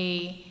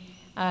a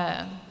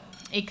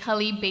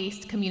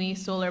Cully-based community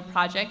solar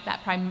project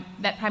that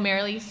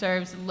primarily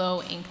serves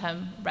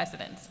low-income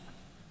residents.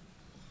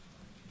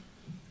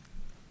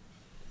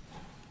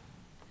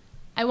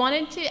 I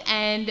wanted to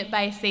end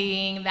by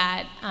saying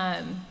that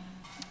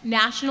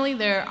nationally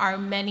there are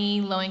many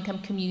low-income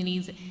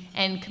communities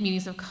and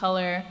communities of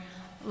color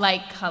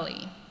like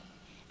Cully.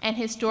 And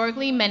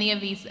historically, many of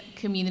these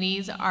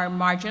communities are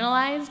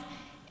marginalized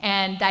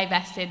and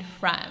divested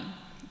from.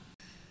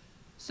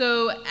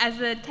 So as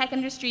the tech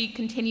industry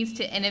continues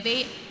to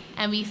innovate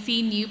and we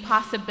see new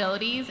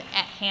possibilities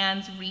at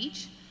hand's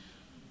reach,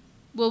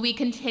 will we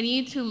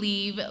continue to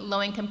leave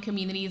low-income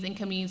communities and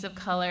communities of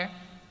color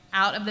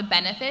out of the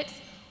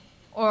benefits,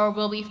 or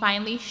will we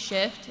finally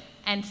shift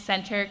and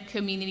center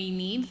community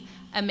needs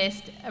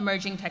amidst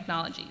emerging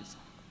technologies?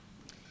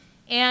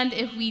 And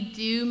if we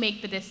do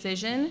make the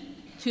decision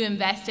to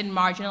invest in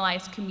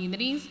marginalized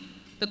communities,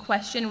 the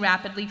question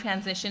rapidly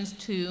transitions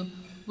to,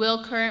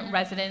 will current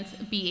residents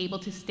be able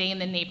to stay in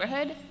the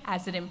neighborhood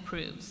as it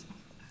improves?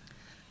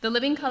 The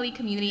Living Cully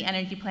Community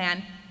Energy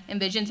Plan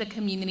envisions a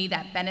community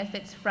that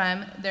benefits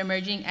from the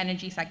emerging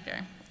energy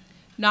sector.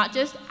 Not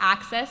just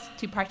access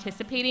to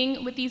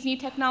participating with these new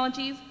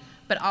technologies,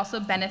 but also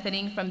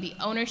benefiting from the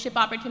ownership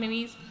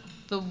opportunities,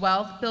 the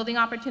wealth building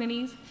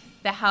opportunities,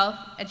 the health,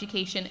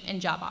 education,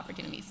 and job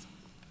opportunities.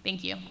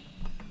 Thank you.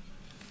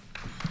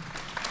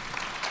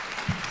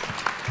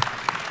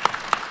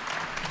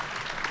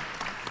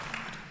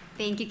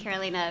 Thank you,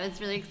 Carolina. It was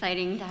really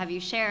exciting to have you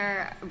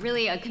share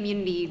really a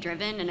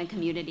community-driven and a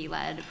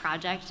community-led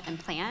project and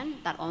plan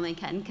that only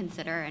can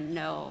consider and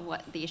know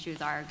what the issues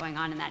are going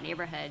on in that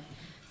neighborhood.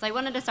 So I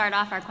wanted to start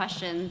off our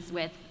questions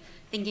with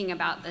thinking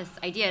about this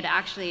idea to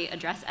actually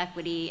address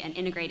equity and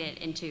integrate it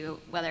into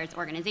whether it's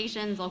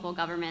organizations, local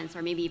governments,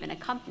 or maybe even a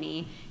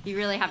company. You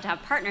really have to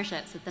have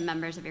partnerships with the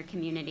members of your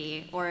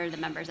community or the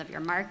members of your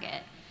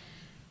market.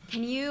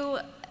 Can you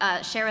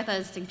share with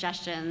us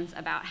suggestions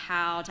about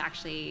how to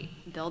actually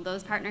build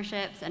those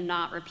partnerships and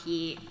not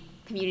repeat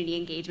community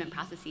engagement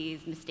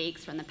processes,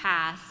 mistakes from the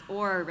past,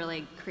 or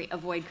really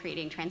avoid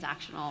creating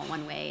transactional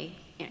one-way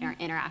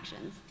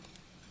interactions?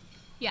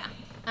 Yeah,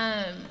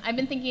 I've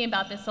been thinking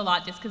about this a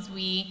lot just because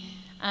we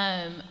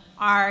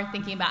are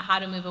thinking about how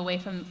to move away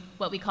from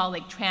what we call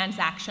like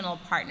transactional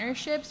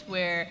partnerships,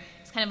 where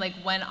it's kind of like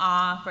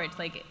one-off, or it's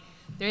like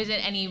there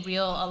isn't any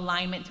real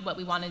alignment to what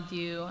we want to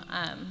do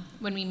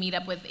when we meet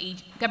up with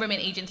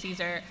government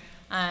agencies or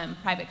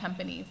private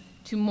companies,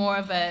 to more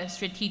of a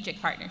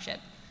strategic partnership.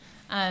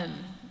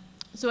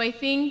 So I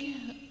think,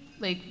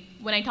 like,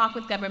 when I talk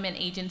with government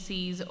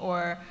agencies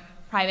or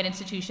private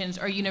institutions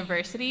or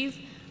universities,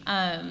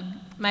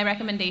 my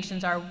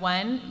recommendations are,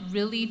 one,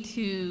 really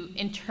to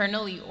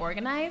internally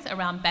organize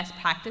around best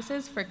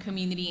practices for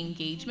community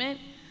engagement.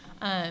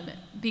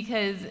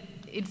 because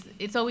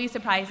it's always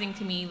surprising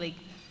to me, like,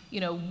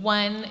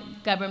 one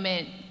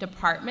government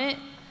department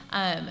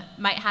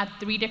might have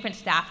 3 different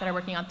staff that are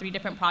working on 3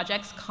 different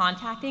projects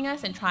contacting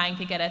us and trying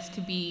to get us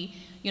to be,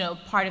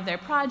 part of their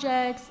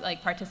projects,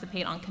 like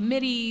participate on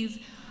committees,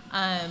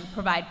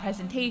 provide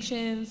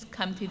presentations,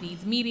 come to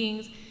these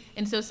meetings.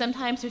 And so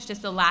sometimes there's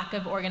just a lack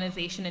of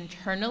organization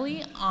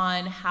internally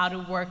on how to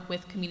work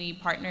with community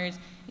partners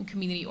and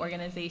community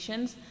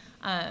organizations.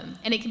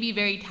 And it can be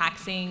very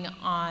taxing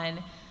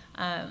on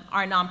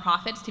our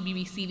nonprofits to be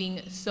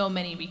receiving so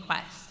many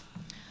requests.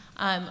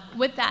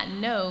 With that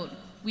note,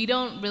 we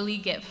don't really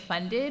get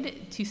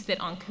funded to sit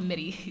on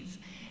committees.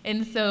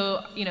 And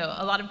so,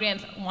 a lot of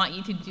grants want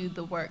you to do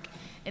the work.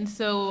 And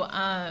so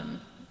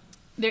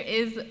there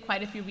is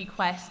quite a few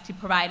requests to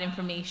provide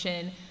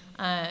information,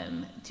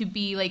 to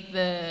be like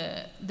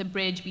the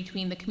bridge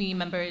between the community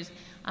members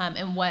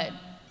and what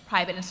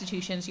private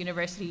institutions,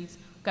 universities,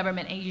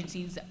 government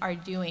agencies are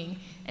doing.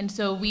 And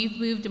so we've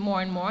moved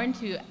more and more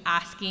into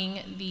asking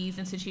these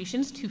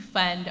institutions to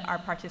fund our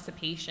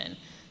participation.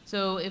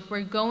 So if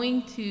we're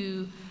going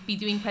to be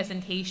doing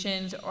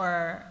presentations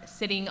or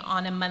sitting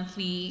on a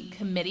monthly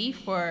committee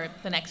for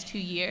the next 2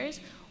 years,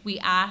 we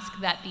ask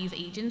that these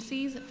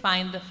agencies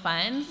find the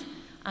funds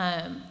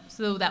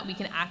so that we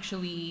can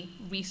actually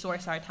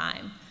resource our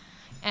time.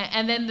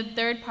 And then the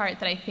third part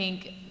that I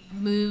think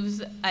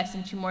moves us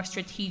into more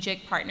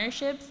strategic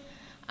partnerships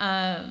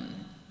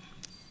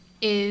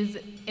is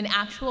an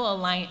actual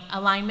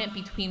alignment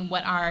between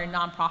what our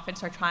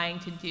nonprofits are trying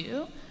to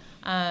do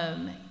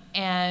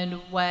and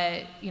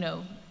what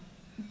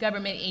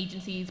government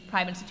agencies,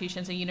 private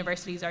institutions, and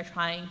universities are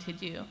trying to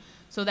do,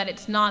 so that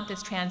it's not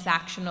this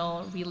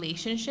transactional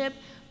relationship,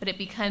 but it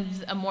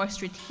becomes a more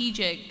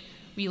strategic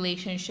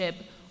relationship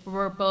where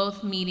we're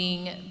both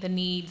meeting the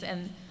needs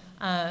and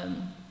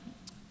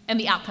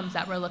the outcomes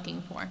that we're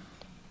looking for.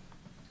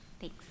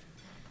 Thanks.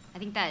 I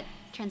think that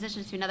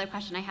transitions to another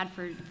question I had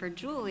for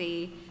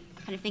Julie,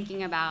 kind of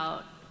thinking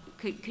about,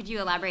 could you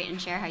elaborate and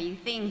share how you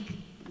think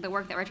the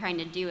work that we're trying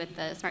to do with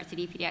the Smart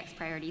City PDX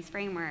Priorities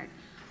Framework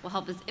will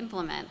help us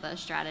implement those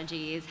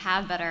strategies,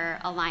 have better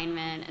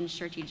alignment and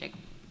strategic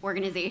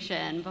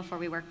organization before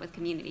we work with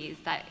communities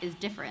that is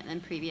different than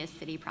previous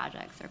city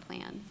projects or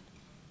plans?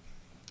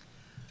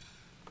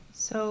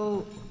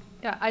 So,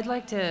 yeah, I'd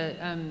like to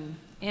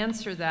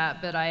answer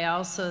that, but I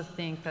also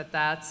think that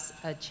that's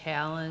a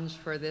challenge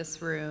for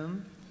this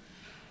room.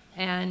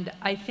 And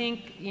I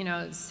think,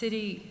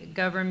 city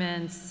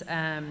governments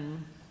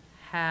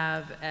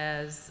have,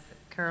 as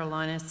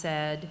Carolina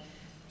said,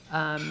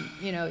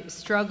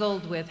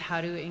 struggled with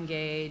how to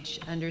engage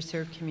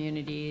underserved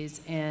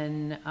communities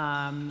in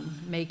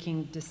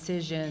making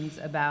decisions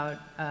about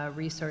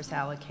resource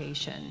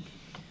allocation.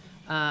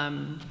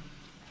 And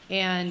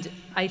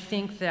I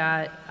think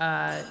that,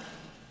 that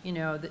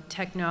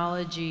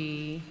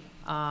technology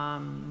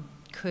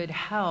could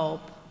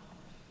help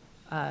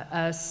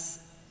us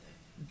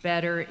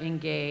better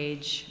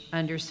engage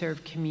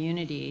underserved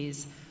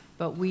communities,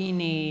 but we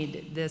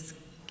need this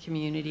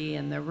community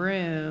in the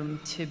room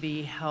to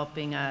be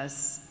helping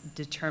us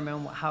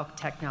determine how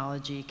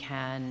technology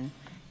can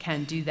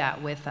do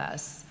that with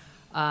us.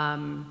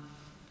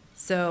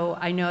 So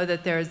I know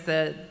that there's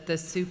the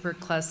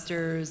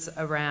SuperClusters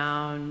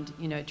around,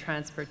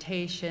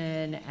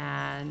 transportation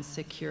and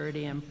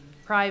security and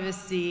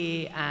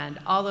privacy and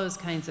all those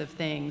kinds of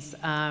things.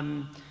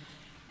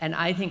 And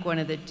I think one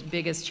of the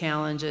biggest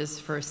challenges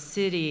for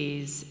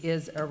cities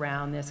is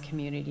around this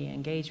community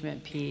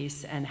engagement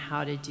piece and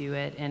how to do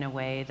it in a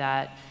way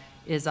that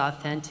is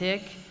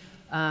authentic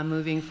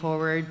moving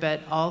forward, but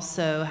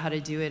also how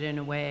to do it in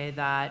a way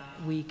that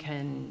we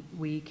can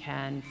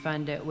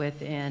fund it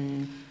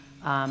within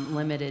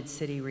limited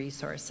city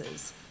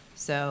resources.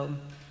 So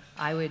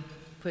I would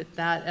put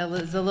that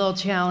as a little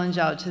challenge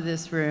out to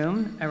this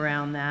room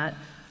around that.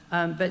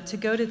 But to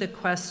go to the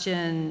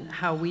question,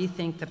 how we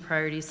think the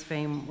priorities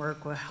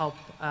framework will help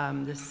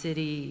the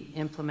city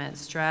implement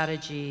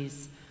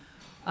strategies.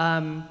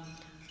 The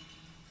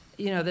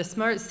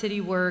smart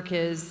city work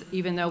is,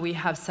 even though we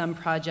have some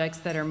projects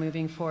that are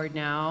moving forward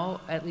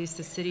now, at least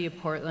the city of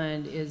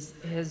Portland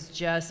has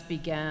just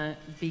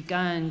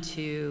begun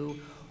to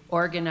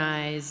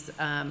organize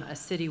a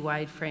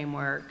citywide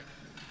framework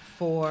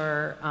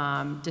for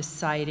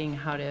deciding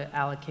how to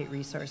allocate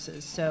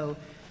resources. So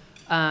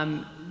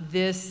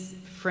this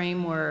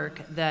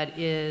framework that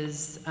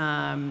is,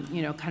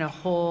 kind of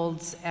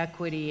holds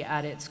equity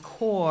at its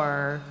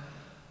core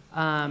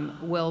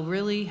will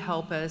really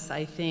help us,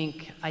 I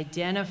think,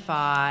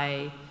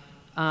 identify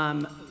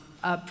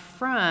up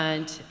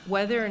front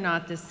whether or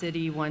not the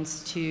city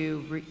wants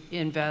to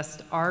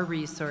invest our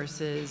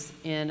resources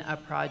in a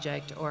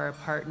project or a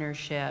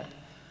partnership,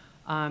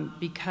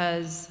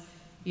 because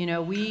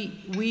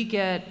we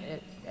get,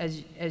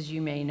 as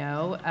you may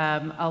know,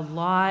 a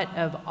lot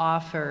of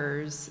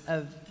offers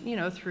of,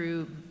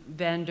 through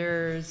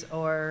vendors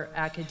or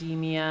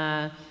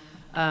academia,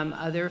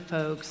 other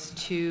folks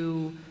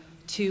to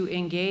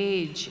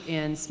engage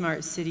in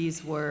smart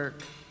cities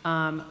work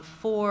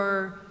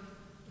for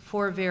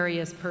for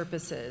various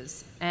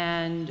purposes.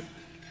 And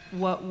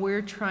what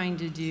we're trying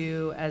to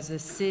do as a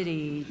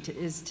city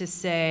is to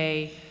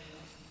say,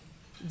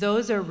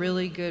 those are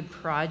really good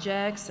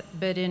projects,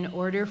 but in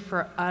order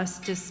for us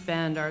to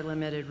spend our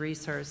limited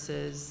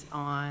resources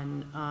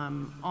on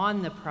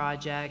the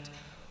project,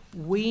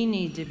 we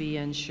need to be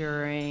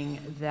ensuring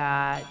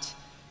that,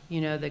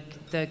 you know,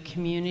 the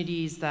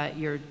communities that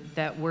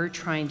we're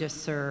trying to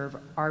serve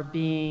are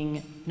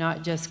being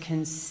not just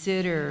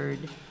considered,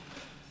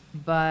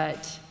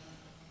 but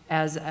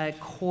as a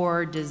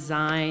core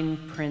design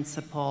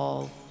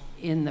principle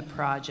in the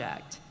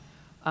project.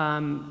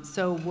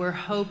 So we're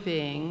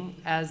hoping,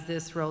 as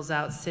this rolls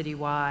out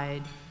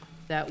citywide,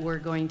 that we're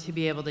going to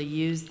be able to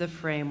use the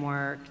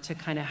framework to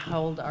kind of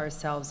hold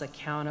ourselves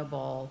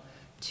accountable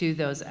to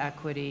those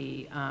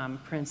equity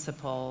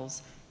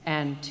principles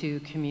and to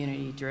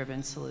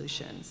community-driven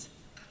solutions.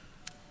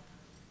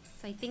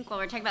 So I think while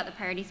we're talking about the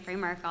priorities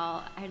framework,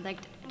 I'd like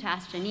to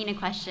ask Janine a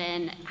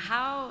question.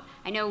 I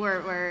know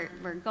we're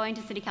going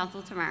to City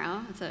Council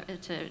tomorrow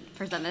to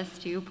present this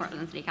to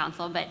Portland City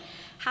Council, but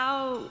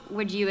how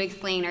would you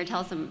explain or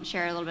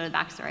share a little bit of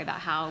backstory about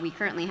how we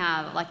currently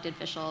have elected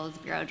officials,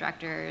 bureau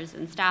directors,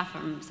 and staff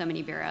from so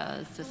many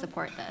bureaus to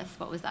support this?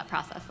 What was that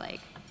process like?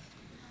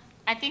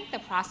 I think the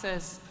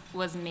process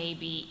was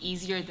maybe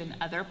easier than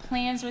other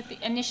plans or the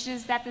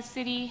initiatives that the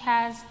city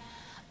has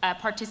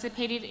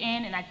participated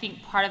in, and I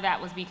think part of that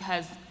was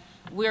because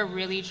we're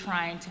really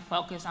trying to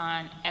focus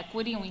on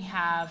equity, and we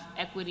have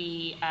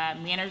equity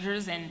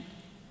managers in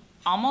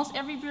almost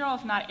every bureau,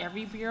 if not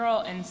every bureau,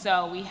 and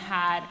so we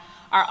had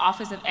our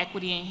Office of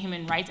Equity and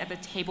Human Rights at the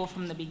table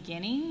from the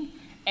beginning,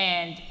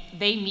 and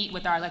they meet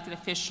with our elected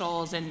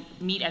officials and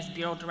meet as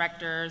bureau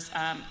directors,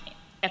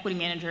 equity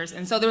managers,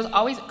 and so there was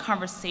always a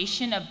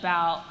conversation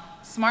about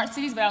smart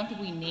cities, but I don't think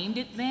we named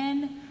it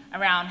then,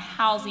 around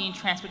housing,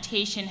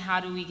 transportation, how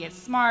do we get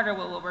smarter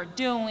with what we're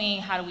doing,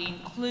 how do we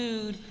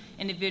include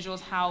individuals,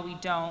 how we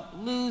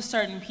don't lose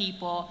certain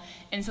people.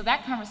 And so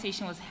that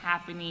conversation was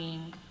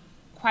happening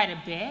quite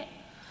a bit.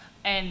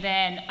 And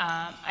then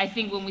I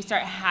think when we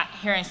start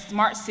hearing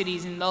smart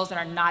cities and those that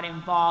are not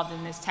involved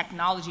in this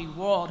technology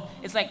world,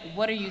 it's like,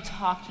 what are you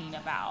talking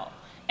about?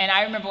 And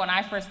I remember when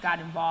I first got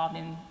involved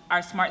in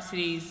our Smart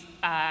Cities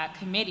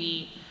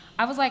committee,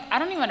 I was like, I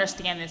don't even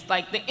understand this.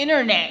 Like, the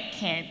internet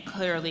can't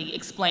clearly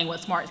explain what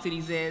smart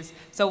cities is.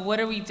 So what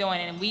are we doing?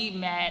 And we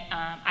met,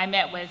 I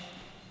met with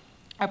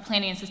our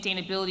planning and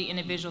sustainability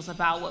individuals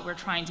about what we're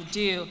trying to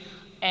do.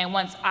 And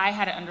once I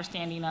had an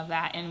understanding of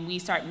that and we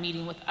started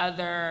meeting with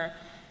other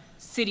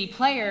city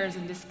players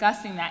and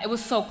discussing that, it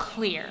was so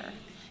clear.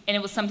 And it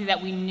was something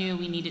that we knew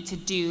we needed to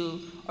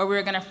do, or we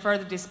were gonna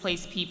further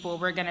displace people,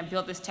 we're gonna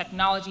build this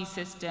technology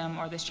system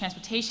or this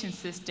transportation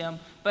system,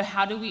 but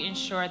how do we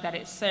ensure that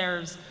it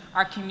serves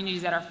our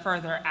communities that are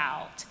further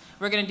out?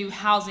 We're gonna do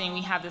housing,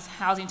 we have this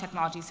housing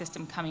technology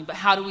system coming, but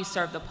how do we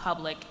serve the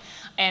public?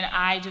 And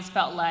I just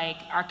felt like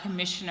our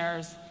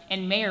commissioners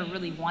and mayor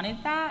really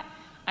wanted that.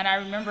 And I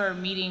remember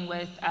meeting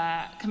with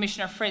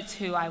Commissioner Fritz,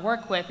 who I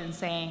work with, and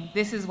saying,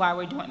 this is why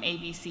we're doing A,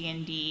 B, C,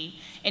 and D.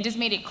 And just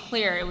made it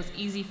clear it was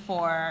easy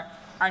for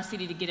our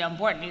city to get on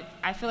board. And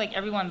I feel like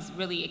everyone's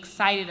really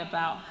excited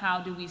about how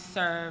do we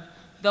serve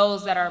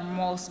those that are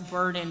most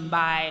burdened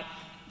by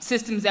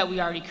systems that we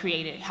already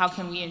created. How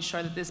can we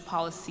ensure that this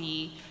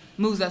policy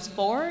moves us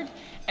forward?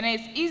 And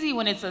it's easy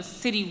when it's a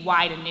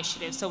city-wide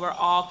initiative, so we're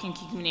all can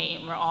communicate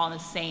and we're all on the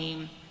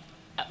same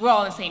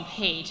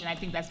page, and I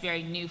think that's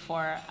very new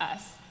for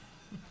us.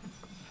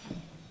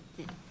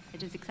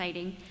 It is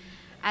exciting.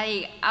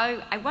 I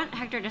want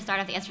Hector to start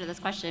off the answer to this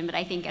question, but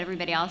I think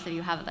everybody else, if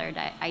you have other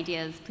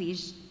ideas,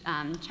 please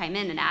chime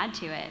in and add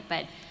to it.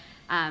 But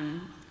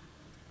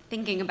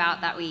thinking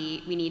about that,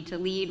 we need to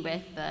lead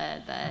with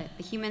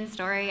the human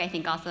story. I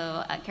think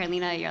also,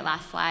 Carolina, your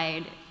last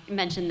slide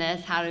mentioned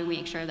this. How do we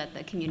make sure that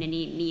the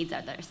community needs are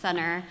at the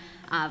center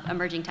of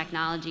emerging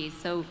technologies?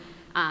 So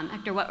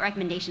Hector, what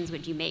recommendations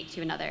would you make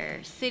to another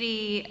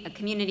city, a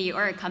community,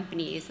 or a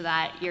company so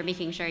that you're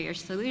making sure your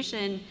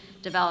solution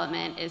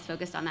development is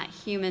focused on that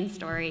human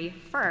story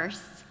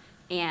first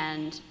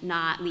and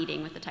not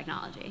leading with the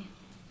technology?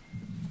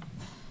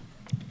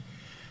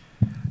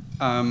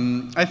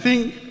 I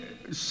think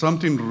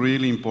something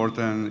really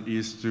important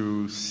is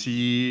to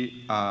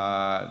see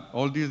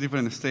all these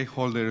different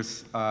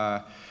stakeholders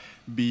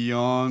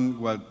beyond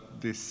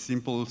what the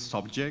simple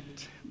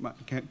subject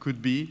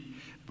could be,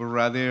 but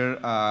rather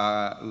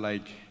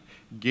like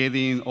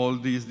getting all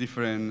these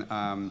different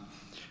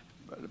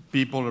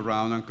people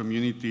around and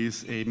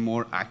communities a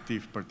more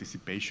active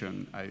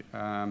participation.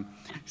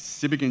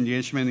 Civic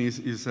engagement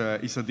is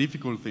a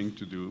difficult thing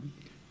to do.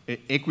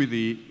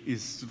 Equity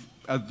is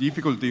a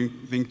difficult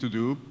thing to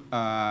do.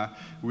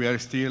 We are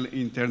still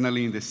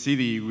internally in the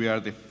city, we are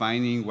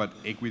defining what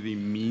equity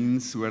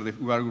means. We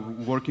are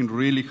working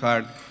really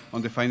hard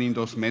on defining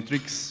those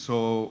metrics,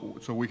 so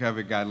we have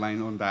a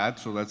guideline on that,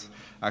 so that's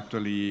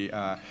actually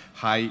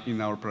high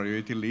in our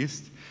priority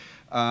list.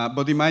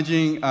 But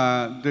imagine,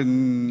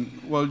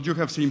 well, you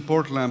have seen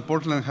Portland.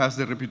 Portland has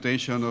the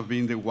reputation of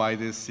being the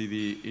widest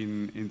city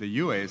in the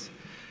US.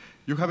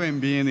 You haven't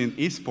been in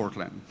East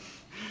Portland,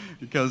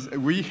 because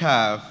we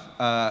have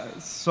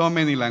so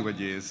many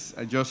languages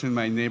just in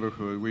my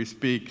neighborhood. We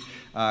speak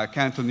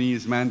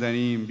Cantonese,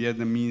 Mandarin,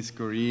 Vietnamese,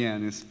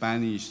 Korean,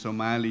 Spanish,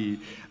 Somali,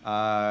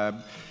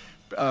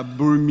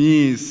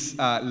 Burmese,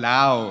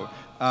 Lao,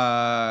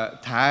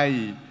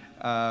 Thai,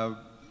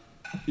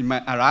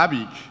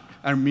 Arabic,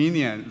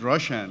 Armenian,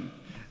 Russian.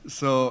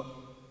 So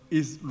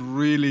it's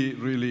really,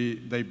 really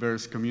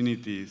diverse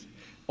communities.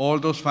 All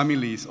those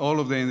families, all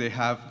of them, they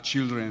have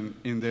children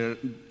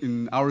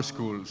in our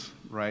schools,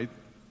 right?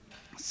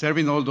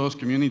 Serving all those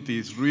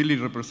communities really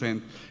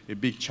represent a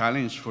big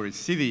challenge for a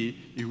city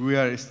if we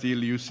are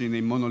still using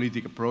a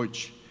monolithic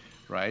approach,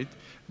 right?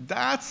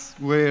 That's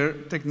where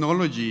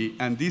technology,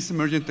 and this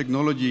emergent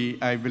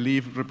technology, I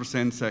believe,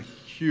 represents a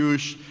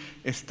huge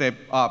step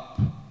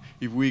up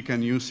if we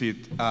can use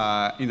it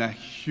in a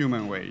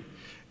human way.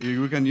 If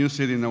we can use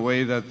it in a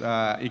way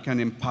that it can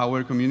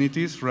empower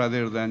communities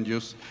rather than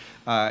just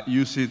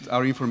use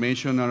our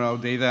information or our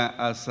data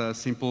as a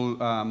simple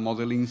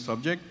modeling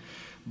subject.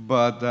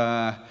 But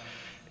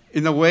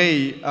in a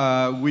way,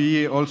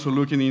 we also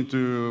looking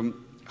into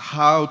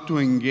how to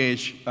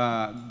engage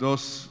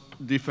those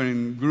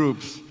different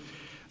groups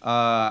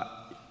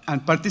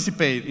and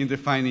participate in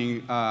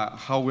defining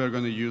how we are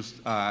going to use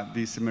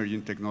this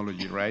emerging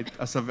technology, right?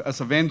 As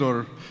a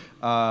vendor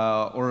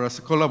or as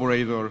a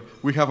collaborator,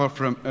 we have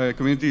a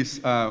community's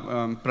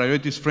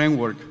priorities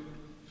framework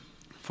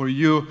for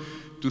you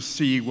to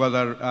see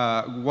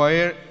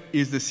where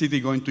is the city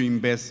going to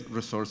invest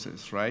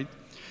resources, right?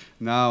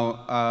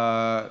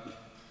 Now,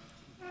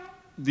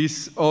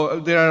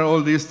 there are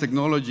all this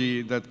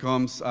technology that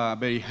comes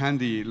very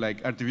handy,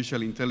 like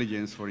artificial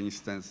intelligence, for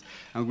instance,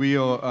 and we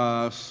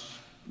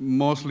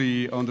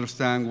mostly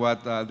understand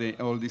what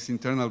all these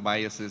internal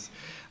biases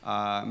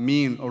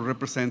mean or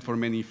represent for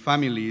many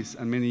families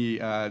and many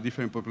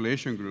different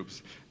population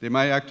groups. They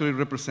might actually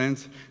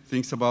represent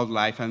things about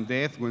life and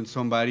death when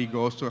somebody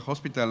goes to a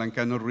hospital and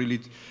cannot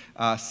really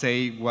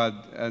say what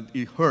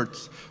it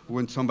hurts,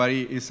 when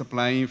somebody is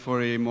applying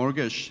for a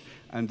mortgage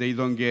and they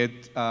don't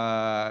get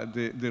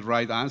the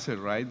right answer,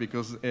 right?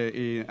 Because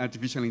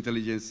artificial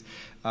intelligence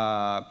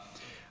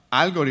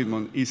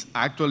algorithm is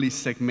actually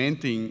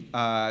segmenting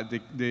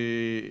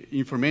the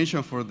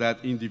information for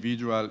that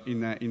individual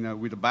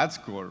with a bad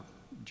score,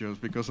 just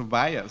because of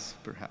bias,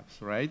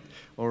 perhaps, right?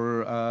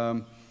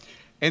 Or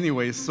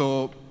anyway,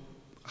 so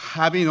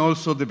having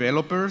also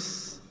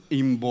developers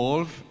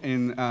involved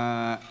in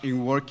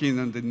working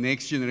on the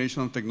next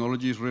generation of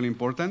technology is really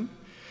important.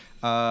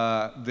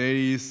 There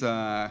is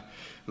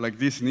like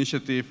this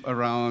initiative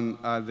around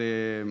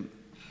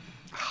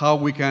how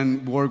we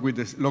can work with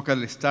the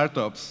local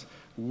startups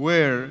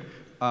where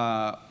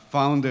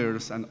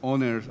founders and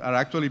owners are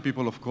actually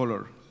people of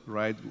color,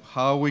 right?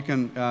 How we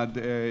can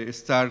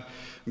start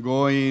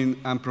going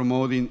and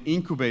promoting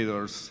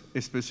incubators,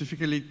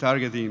 specifically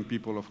targeting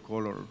people of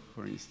color,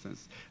 for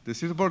instance. The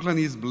city of Portland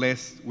is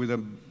blessed with a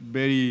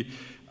very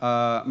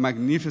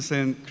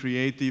magnificent,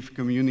 creative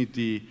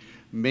community,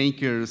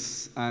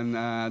 makers and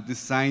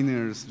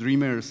designers,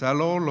 dreamers,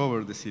 all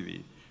over the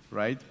city,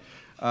 right?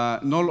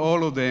 Not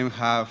all of them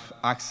have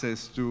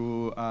access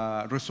to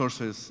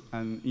resources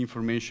and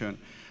information,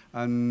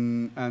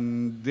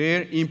 and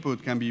their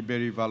input can be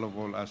very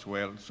valuable as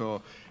well.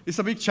 So it's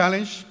a big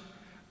challenge,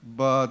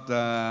 but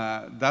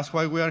that's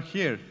why we are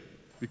here,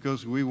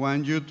 because we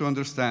want you to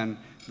understand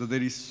that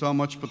there is so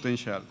much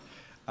potential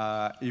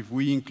if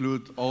we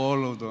include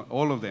all of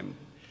them,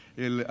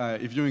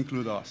 if you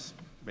include us,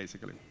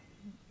 basically.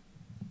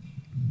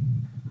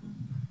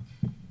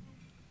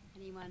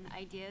 Anyone,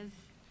 ideas?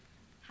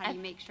 How do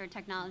you make sure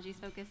technology is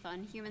focused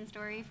on human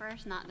story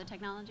first, not the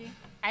technology?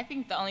 I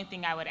think the only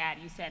thing I would add,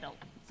 you said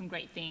some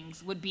great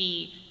things, would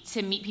be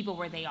to meet people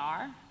where they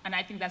are. And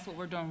I think that's what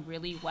we're doing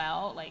really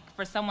well. Like,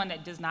 for someone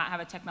that does not have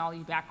a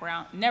technology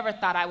background, never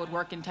thought I would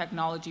work in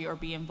technology or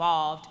be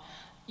involved,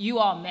 you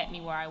all met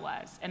me where I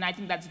was. And I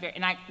think that's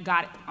and I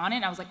got on it,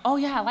 and I was like, oh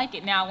yeah, I like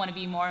it, now I want to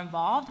be more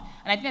involved.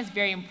 And I think that's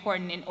very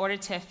important. In order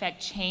to affect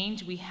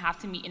change, we have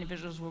to meet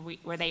individuals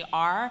where they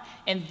are,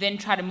 and then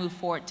try to move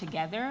forward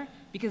together,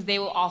 because they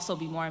will also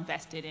be more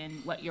invested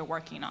in what you're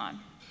working on.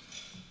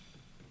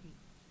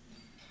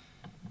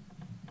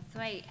 So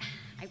I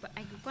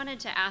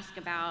wanted to ask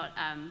about,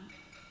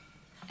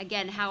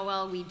 again, how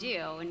well we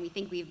do, and we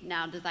think we've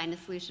now designed a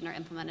solution or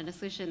implemented a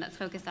solution that's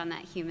focused on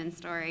that human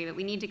story, but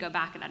we need to go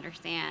back and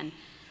understand,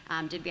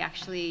 did we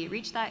actually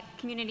reach that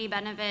community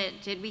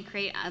benefit? Did we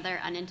create other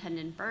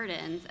unintended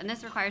burdens? And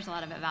this requires a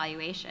lot of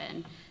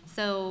evaluation.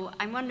 So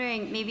I'm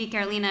wondering, maybe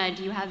Carolina,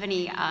 do you have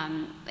any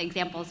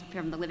examples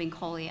from the Living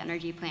Coal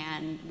Energy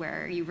Plan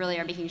where you really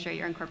are making sure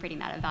you're incorporating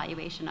that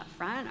evaluation up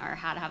front, or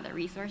how to have the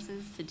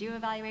resources to do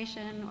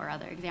evaluation, or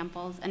other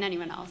examples? And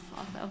anyone else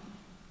also?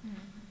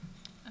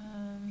 Let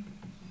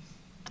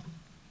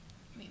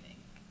me think.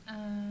 I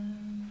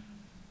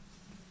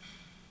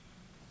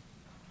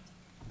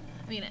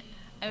mean,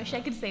 I wish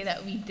I could say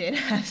that we did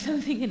have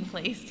something in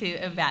place to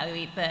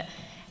evaluate the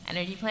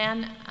energy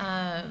plan.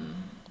 I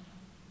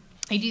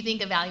do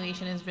think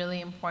evaluation is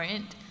really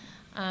important,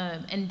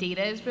 and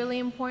data is really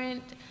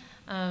important.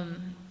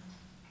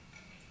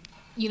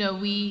 You know,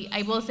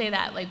 I will say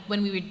that, like,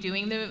 when we were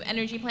doing the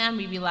energy plan,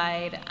 we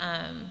relied,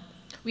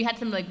 we had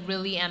some, like,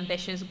 really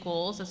ambitious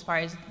goals as far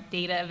as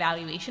data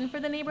evaluation for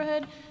the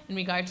neighborhood in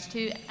regards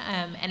to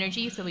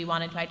energy. So we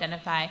wanted to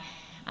identify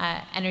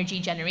energy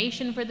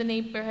generation for the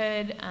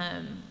neighborhood,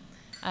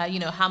 you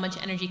know, how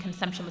much energy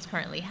consumption was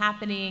currently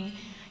happening.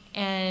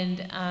 And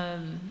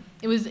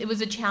it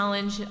was a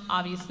challenge,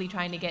 obviously,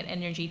 trying to get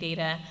energy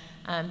data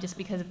just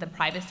because of the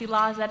privacy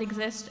laws that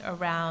exist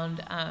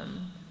around,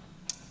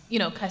 you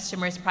know,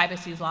 customers'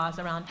 privacy laws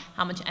around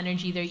how much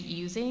energy they're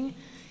using.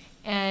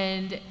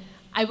 And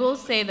I will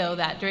say, though,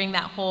 that during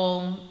that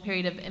whole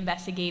period of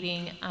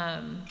investigating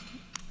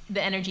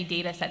the energy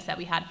data sets that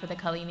we had for the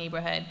Cully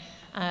neighborhood,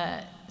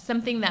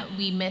 something that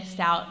we missed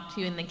out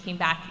to and then came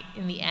back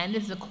in the end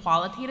is the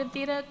qualitative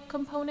data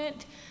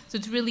component. So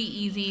it's really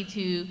easy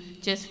to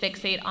just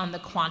fixate on the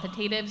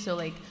quantitative, so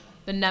like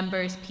the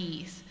numbers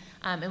piece,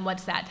 and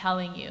what's that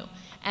telling you.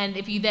 And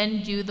if you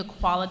then do the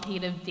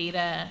qualitative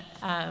data,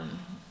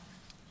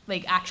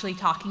 like actually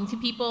talking to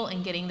people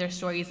and getting their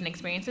stories and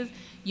experiences,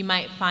 you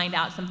might find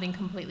out something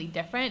completely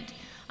different.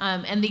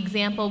 And the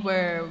example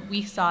where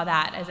we saw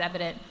that as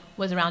evident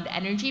was around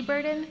energy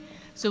burden.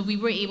 So we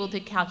were able to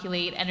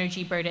calculate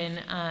energy burden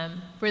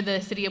for the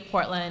city of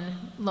Portland,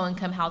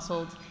 low-income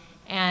households,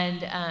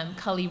 and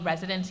Cully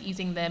residents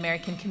using the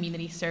American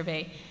Community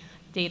Survey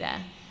data.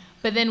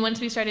 But then once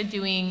we started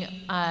doing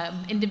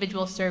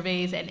individual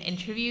surveys and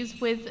interviews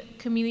with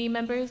community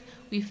members,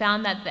 we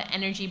found that the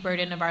energy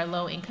burden of our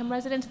low-income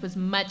residents was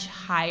much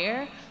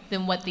higher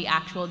than what the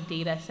actual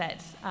data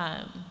sets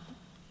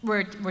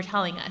were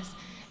telling us.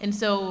 And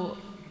so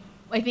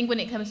I think when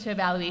it comes to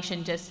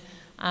evaluation, just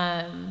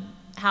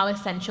how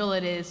essential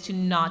it is to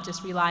not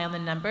just rely on the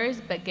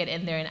numbers, but get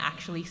in there and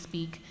actually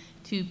speak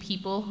to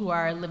people who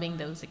are living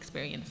those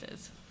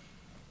experiences.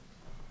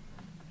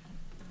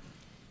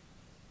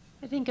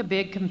 I think a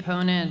big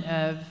component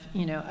of,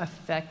 you know,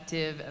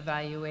 effective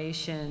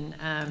evaluation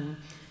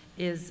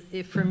is,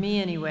 for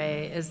me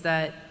anyway, is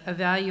that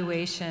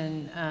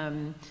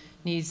evaluation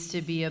needs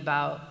to be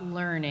about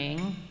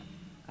learning,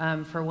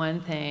 for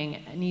one thing.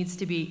 It needs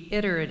to be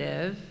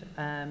iterative,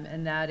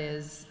 and that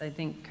is, I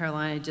think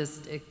Carolina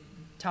just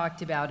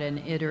talked about an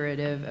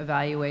iterative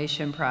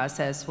evaluation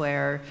process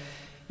where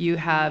you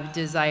have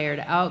desired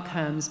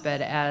outcomes,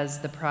 but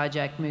as the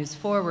project moves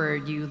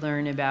forward, you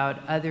learn about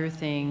other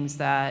things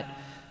that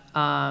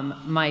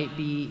might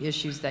be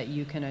issues that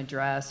you can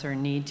address or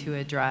need to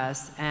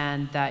address,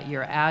 and that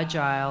you're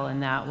agile in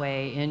that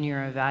way in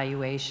your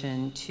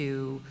evaluation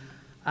to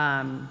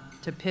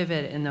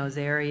pivot in those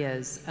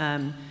areas.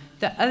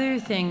 The other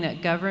thing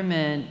that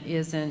government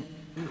isn't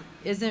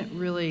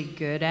really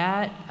good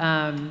at,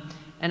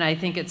 and I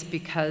think it's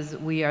because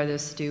we are the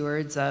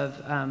stewards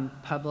of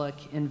public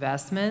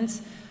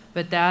investments,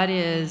 but that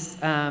is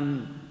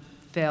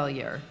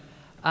failure.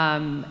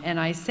 And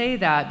I say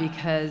that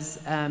because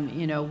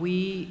you know,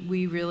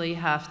 we really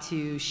have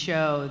to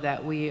show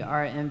that we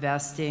are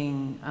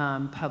investing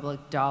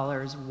public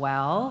dollars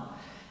well.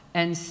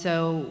 And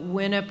so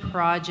when a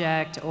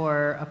project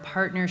or a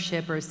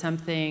partnership or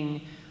something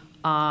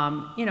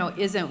you know,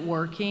 isn't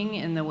working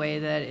in the way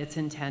that it's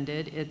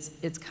intended,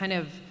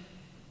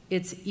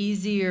 it's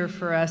easier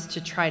for us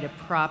to try to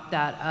prop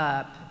that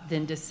up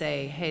than to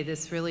say, hey,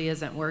 this really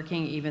isn't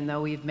working, even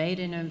though we've made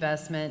an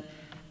investment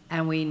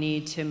and we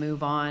need to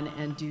move on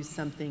and do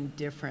something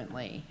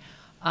differently.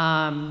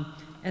 And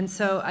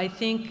so I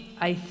think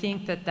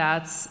that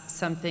that's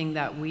something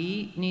that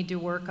we need to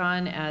work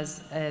on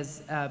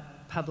as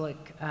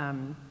public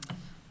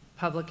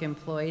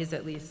employees,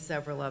 at least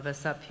several of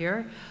us up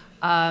here.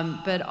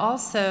 But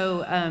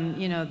also,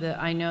 you know,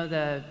 I know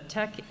the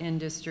tech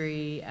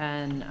industry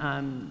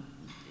and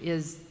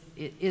is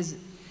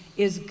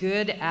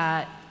good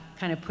at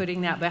kind of putting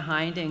that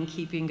behind and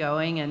keeping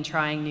going and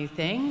trying new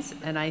things.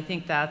 And I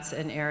think that's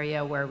an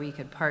area where we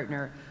could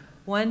partner.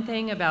 One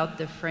thing about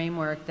the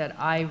framework that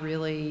I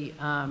really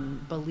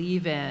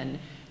believe in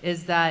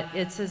is that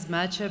it's as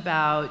much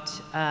about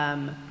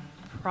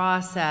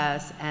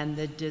process and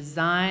the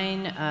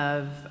design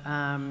of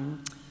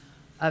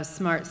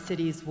smart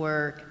cities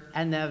work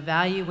and the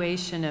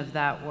evaluation of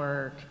that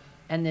work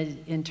and the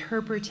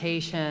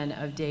interpretation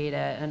of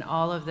data and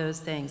all of those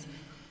things,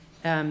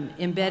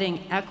 embedding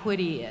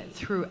equity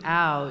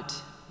throughout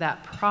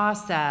that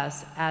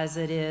process as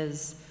it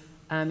is.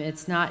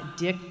 It's not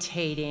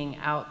dictating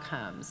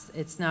outcomes.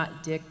 It's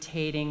not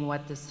dictating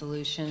what the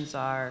solutions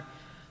are.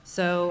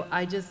 So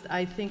I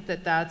think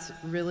that that's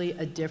really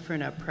a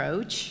different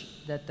approach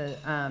that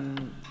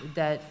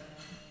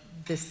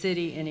the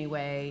city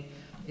anyway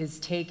is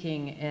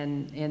taking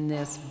in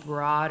this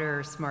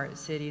broader smart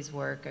cities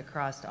work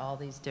across all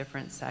these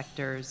different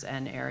sectors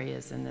and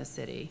areas in the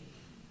city.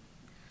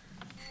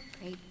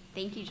 Great,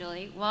 thank you,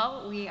 Julie.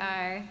 Well, we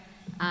are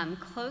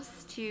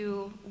Close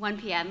to 1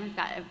 p.m., we've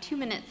got 2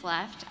 minutes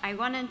left. I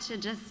wanted to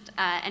just,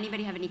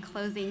 anybody have any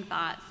closing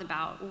thoughts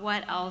about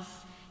what else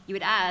you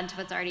would add to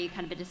what's already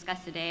kind of been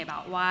discussed today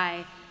about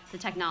why the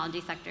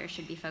technology sector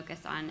should be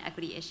focused on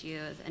equity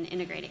issues and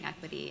integrating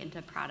equity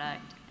into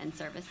product and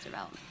service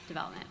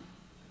development?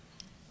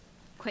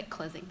 Quick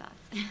closing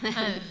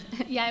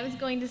thoughts. Yeah, I was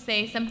going to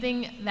say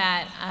something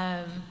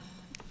that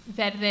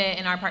Verde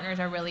and our partners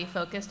are really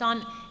focused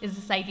on is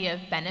this idea of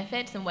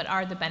benefits and what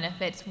are the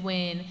benefits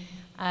when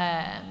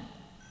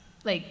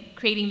like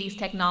creating these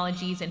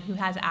technologies and who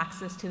has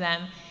access to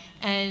them.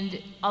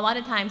 And a lot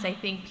of times I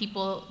think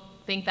people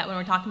think that when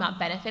we're talking about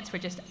benefits, we're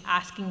just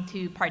asking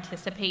to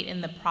participate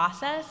in the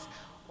process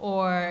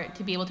or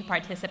to be able to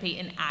participate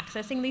in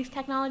accessing these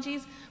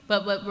technologies.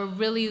 But what we're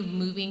really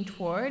moving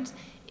towards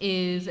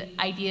is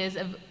ideas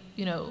of,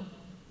 you know,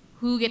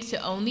 who gets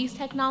to own these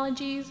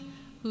technologies,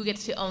 who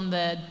gets to own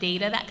the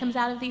data that comes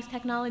out of these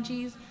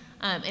technologies,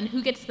 and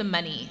who gets the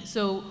money.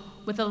 So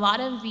with a lot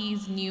of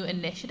these new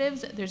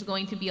initiatives, there's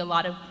going to be a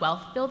lot of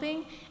wealth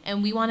building,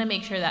 and we want to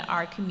make sure that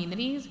our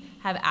communities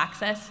have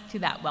access to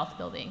that wealth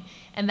building.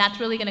 And that's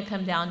really going to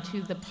come down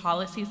to the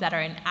policies that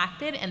are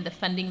enacted and the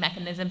funding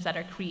mechanisms that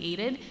are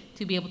created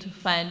to be able to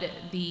fund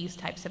these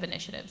types of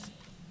initiatives.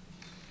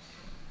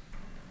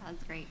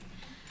 That's great.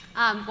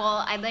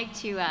 Well, I'd like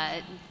to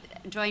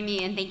join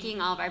me in thanking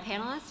all of our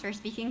panelists for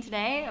speaking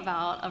today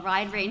about a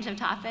wide range of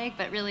topics,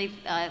 but really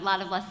a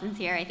lot of lessons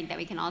here I think that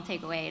we can all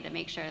take away to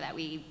make sure that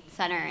we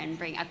center and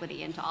bring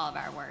equity into all of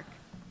our work.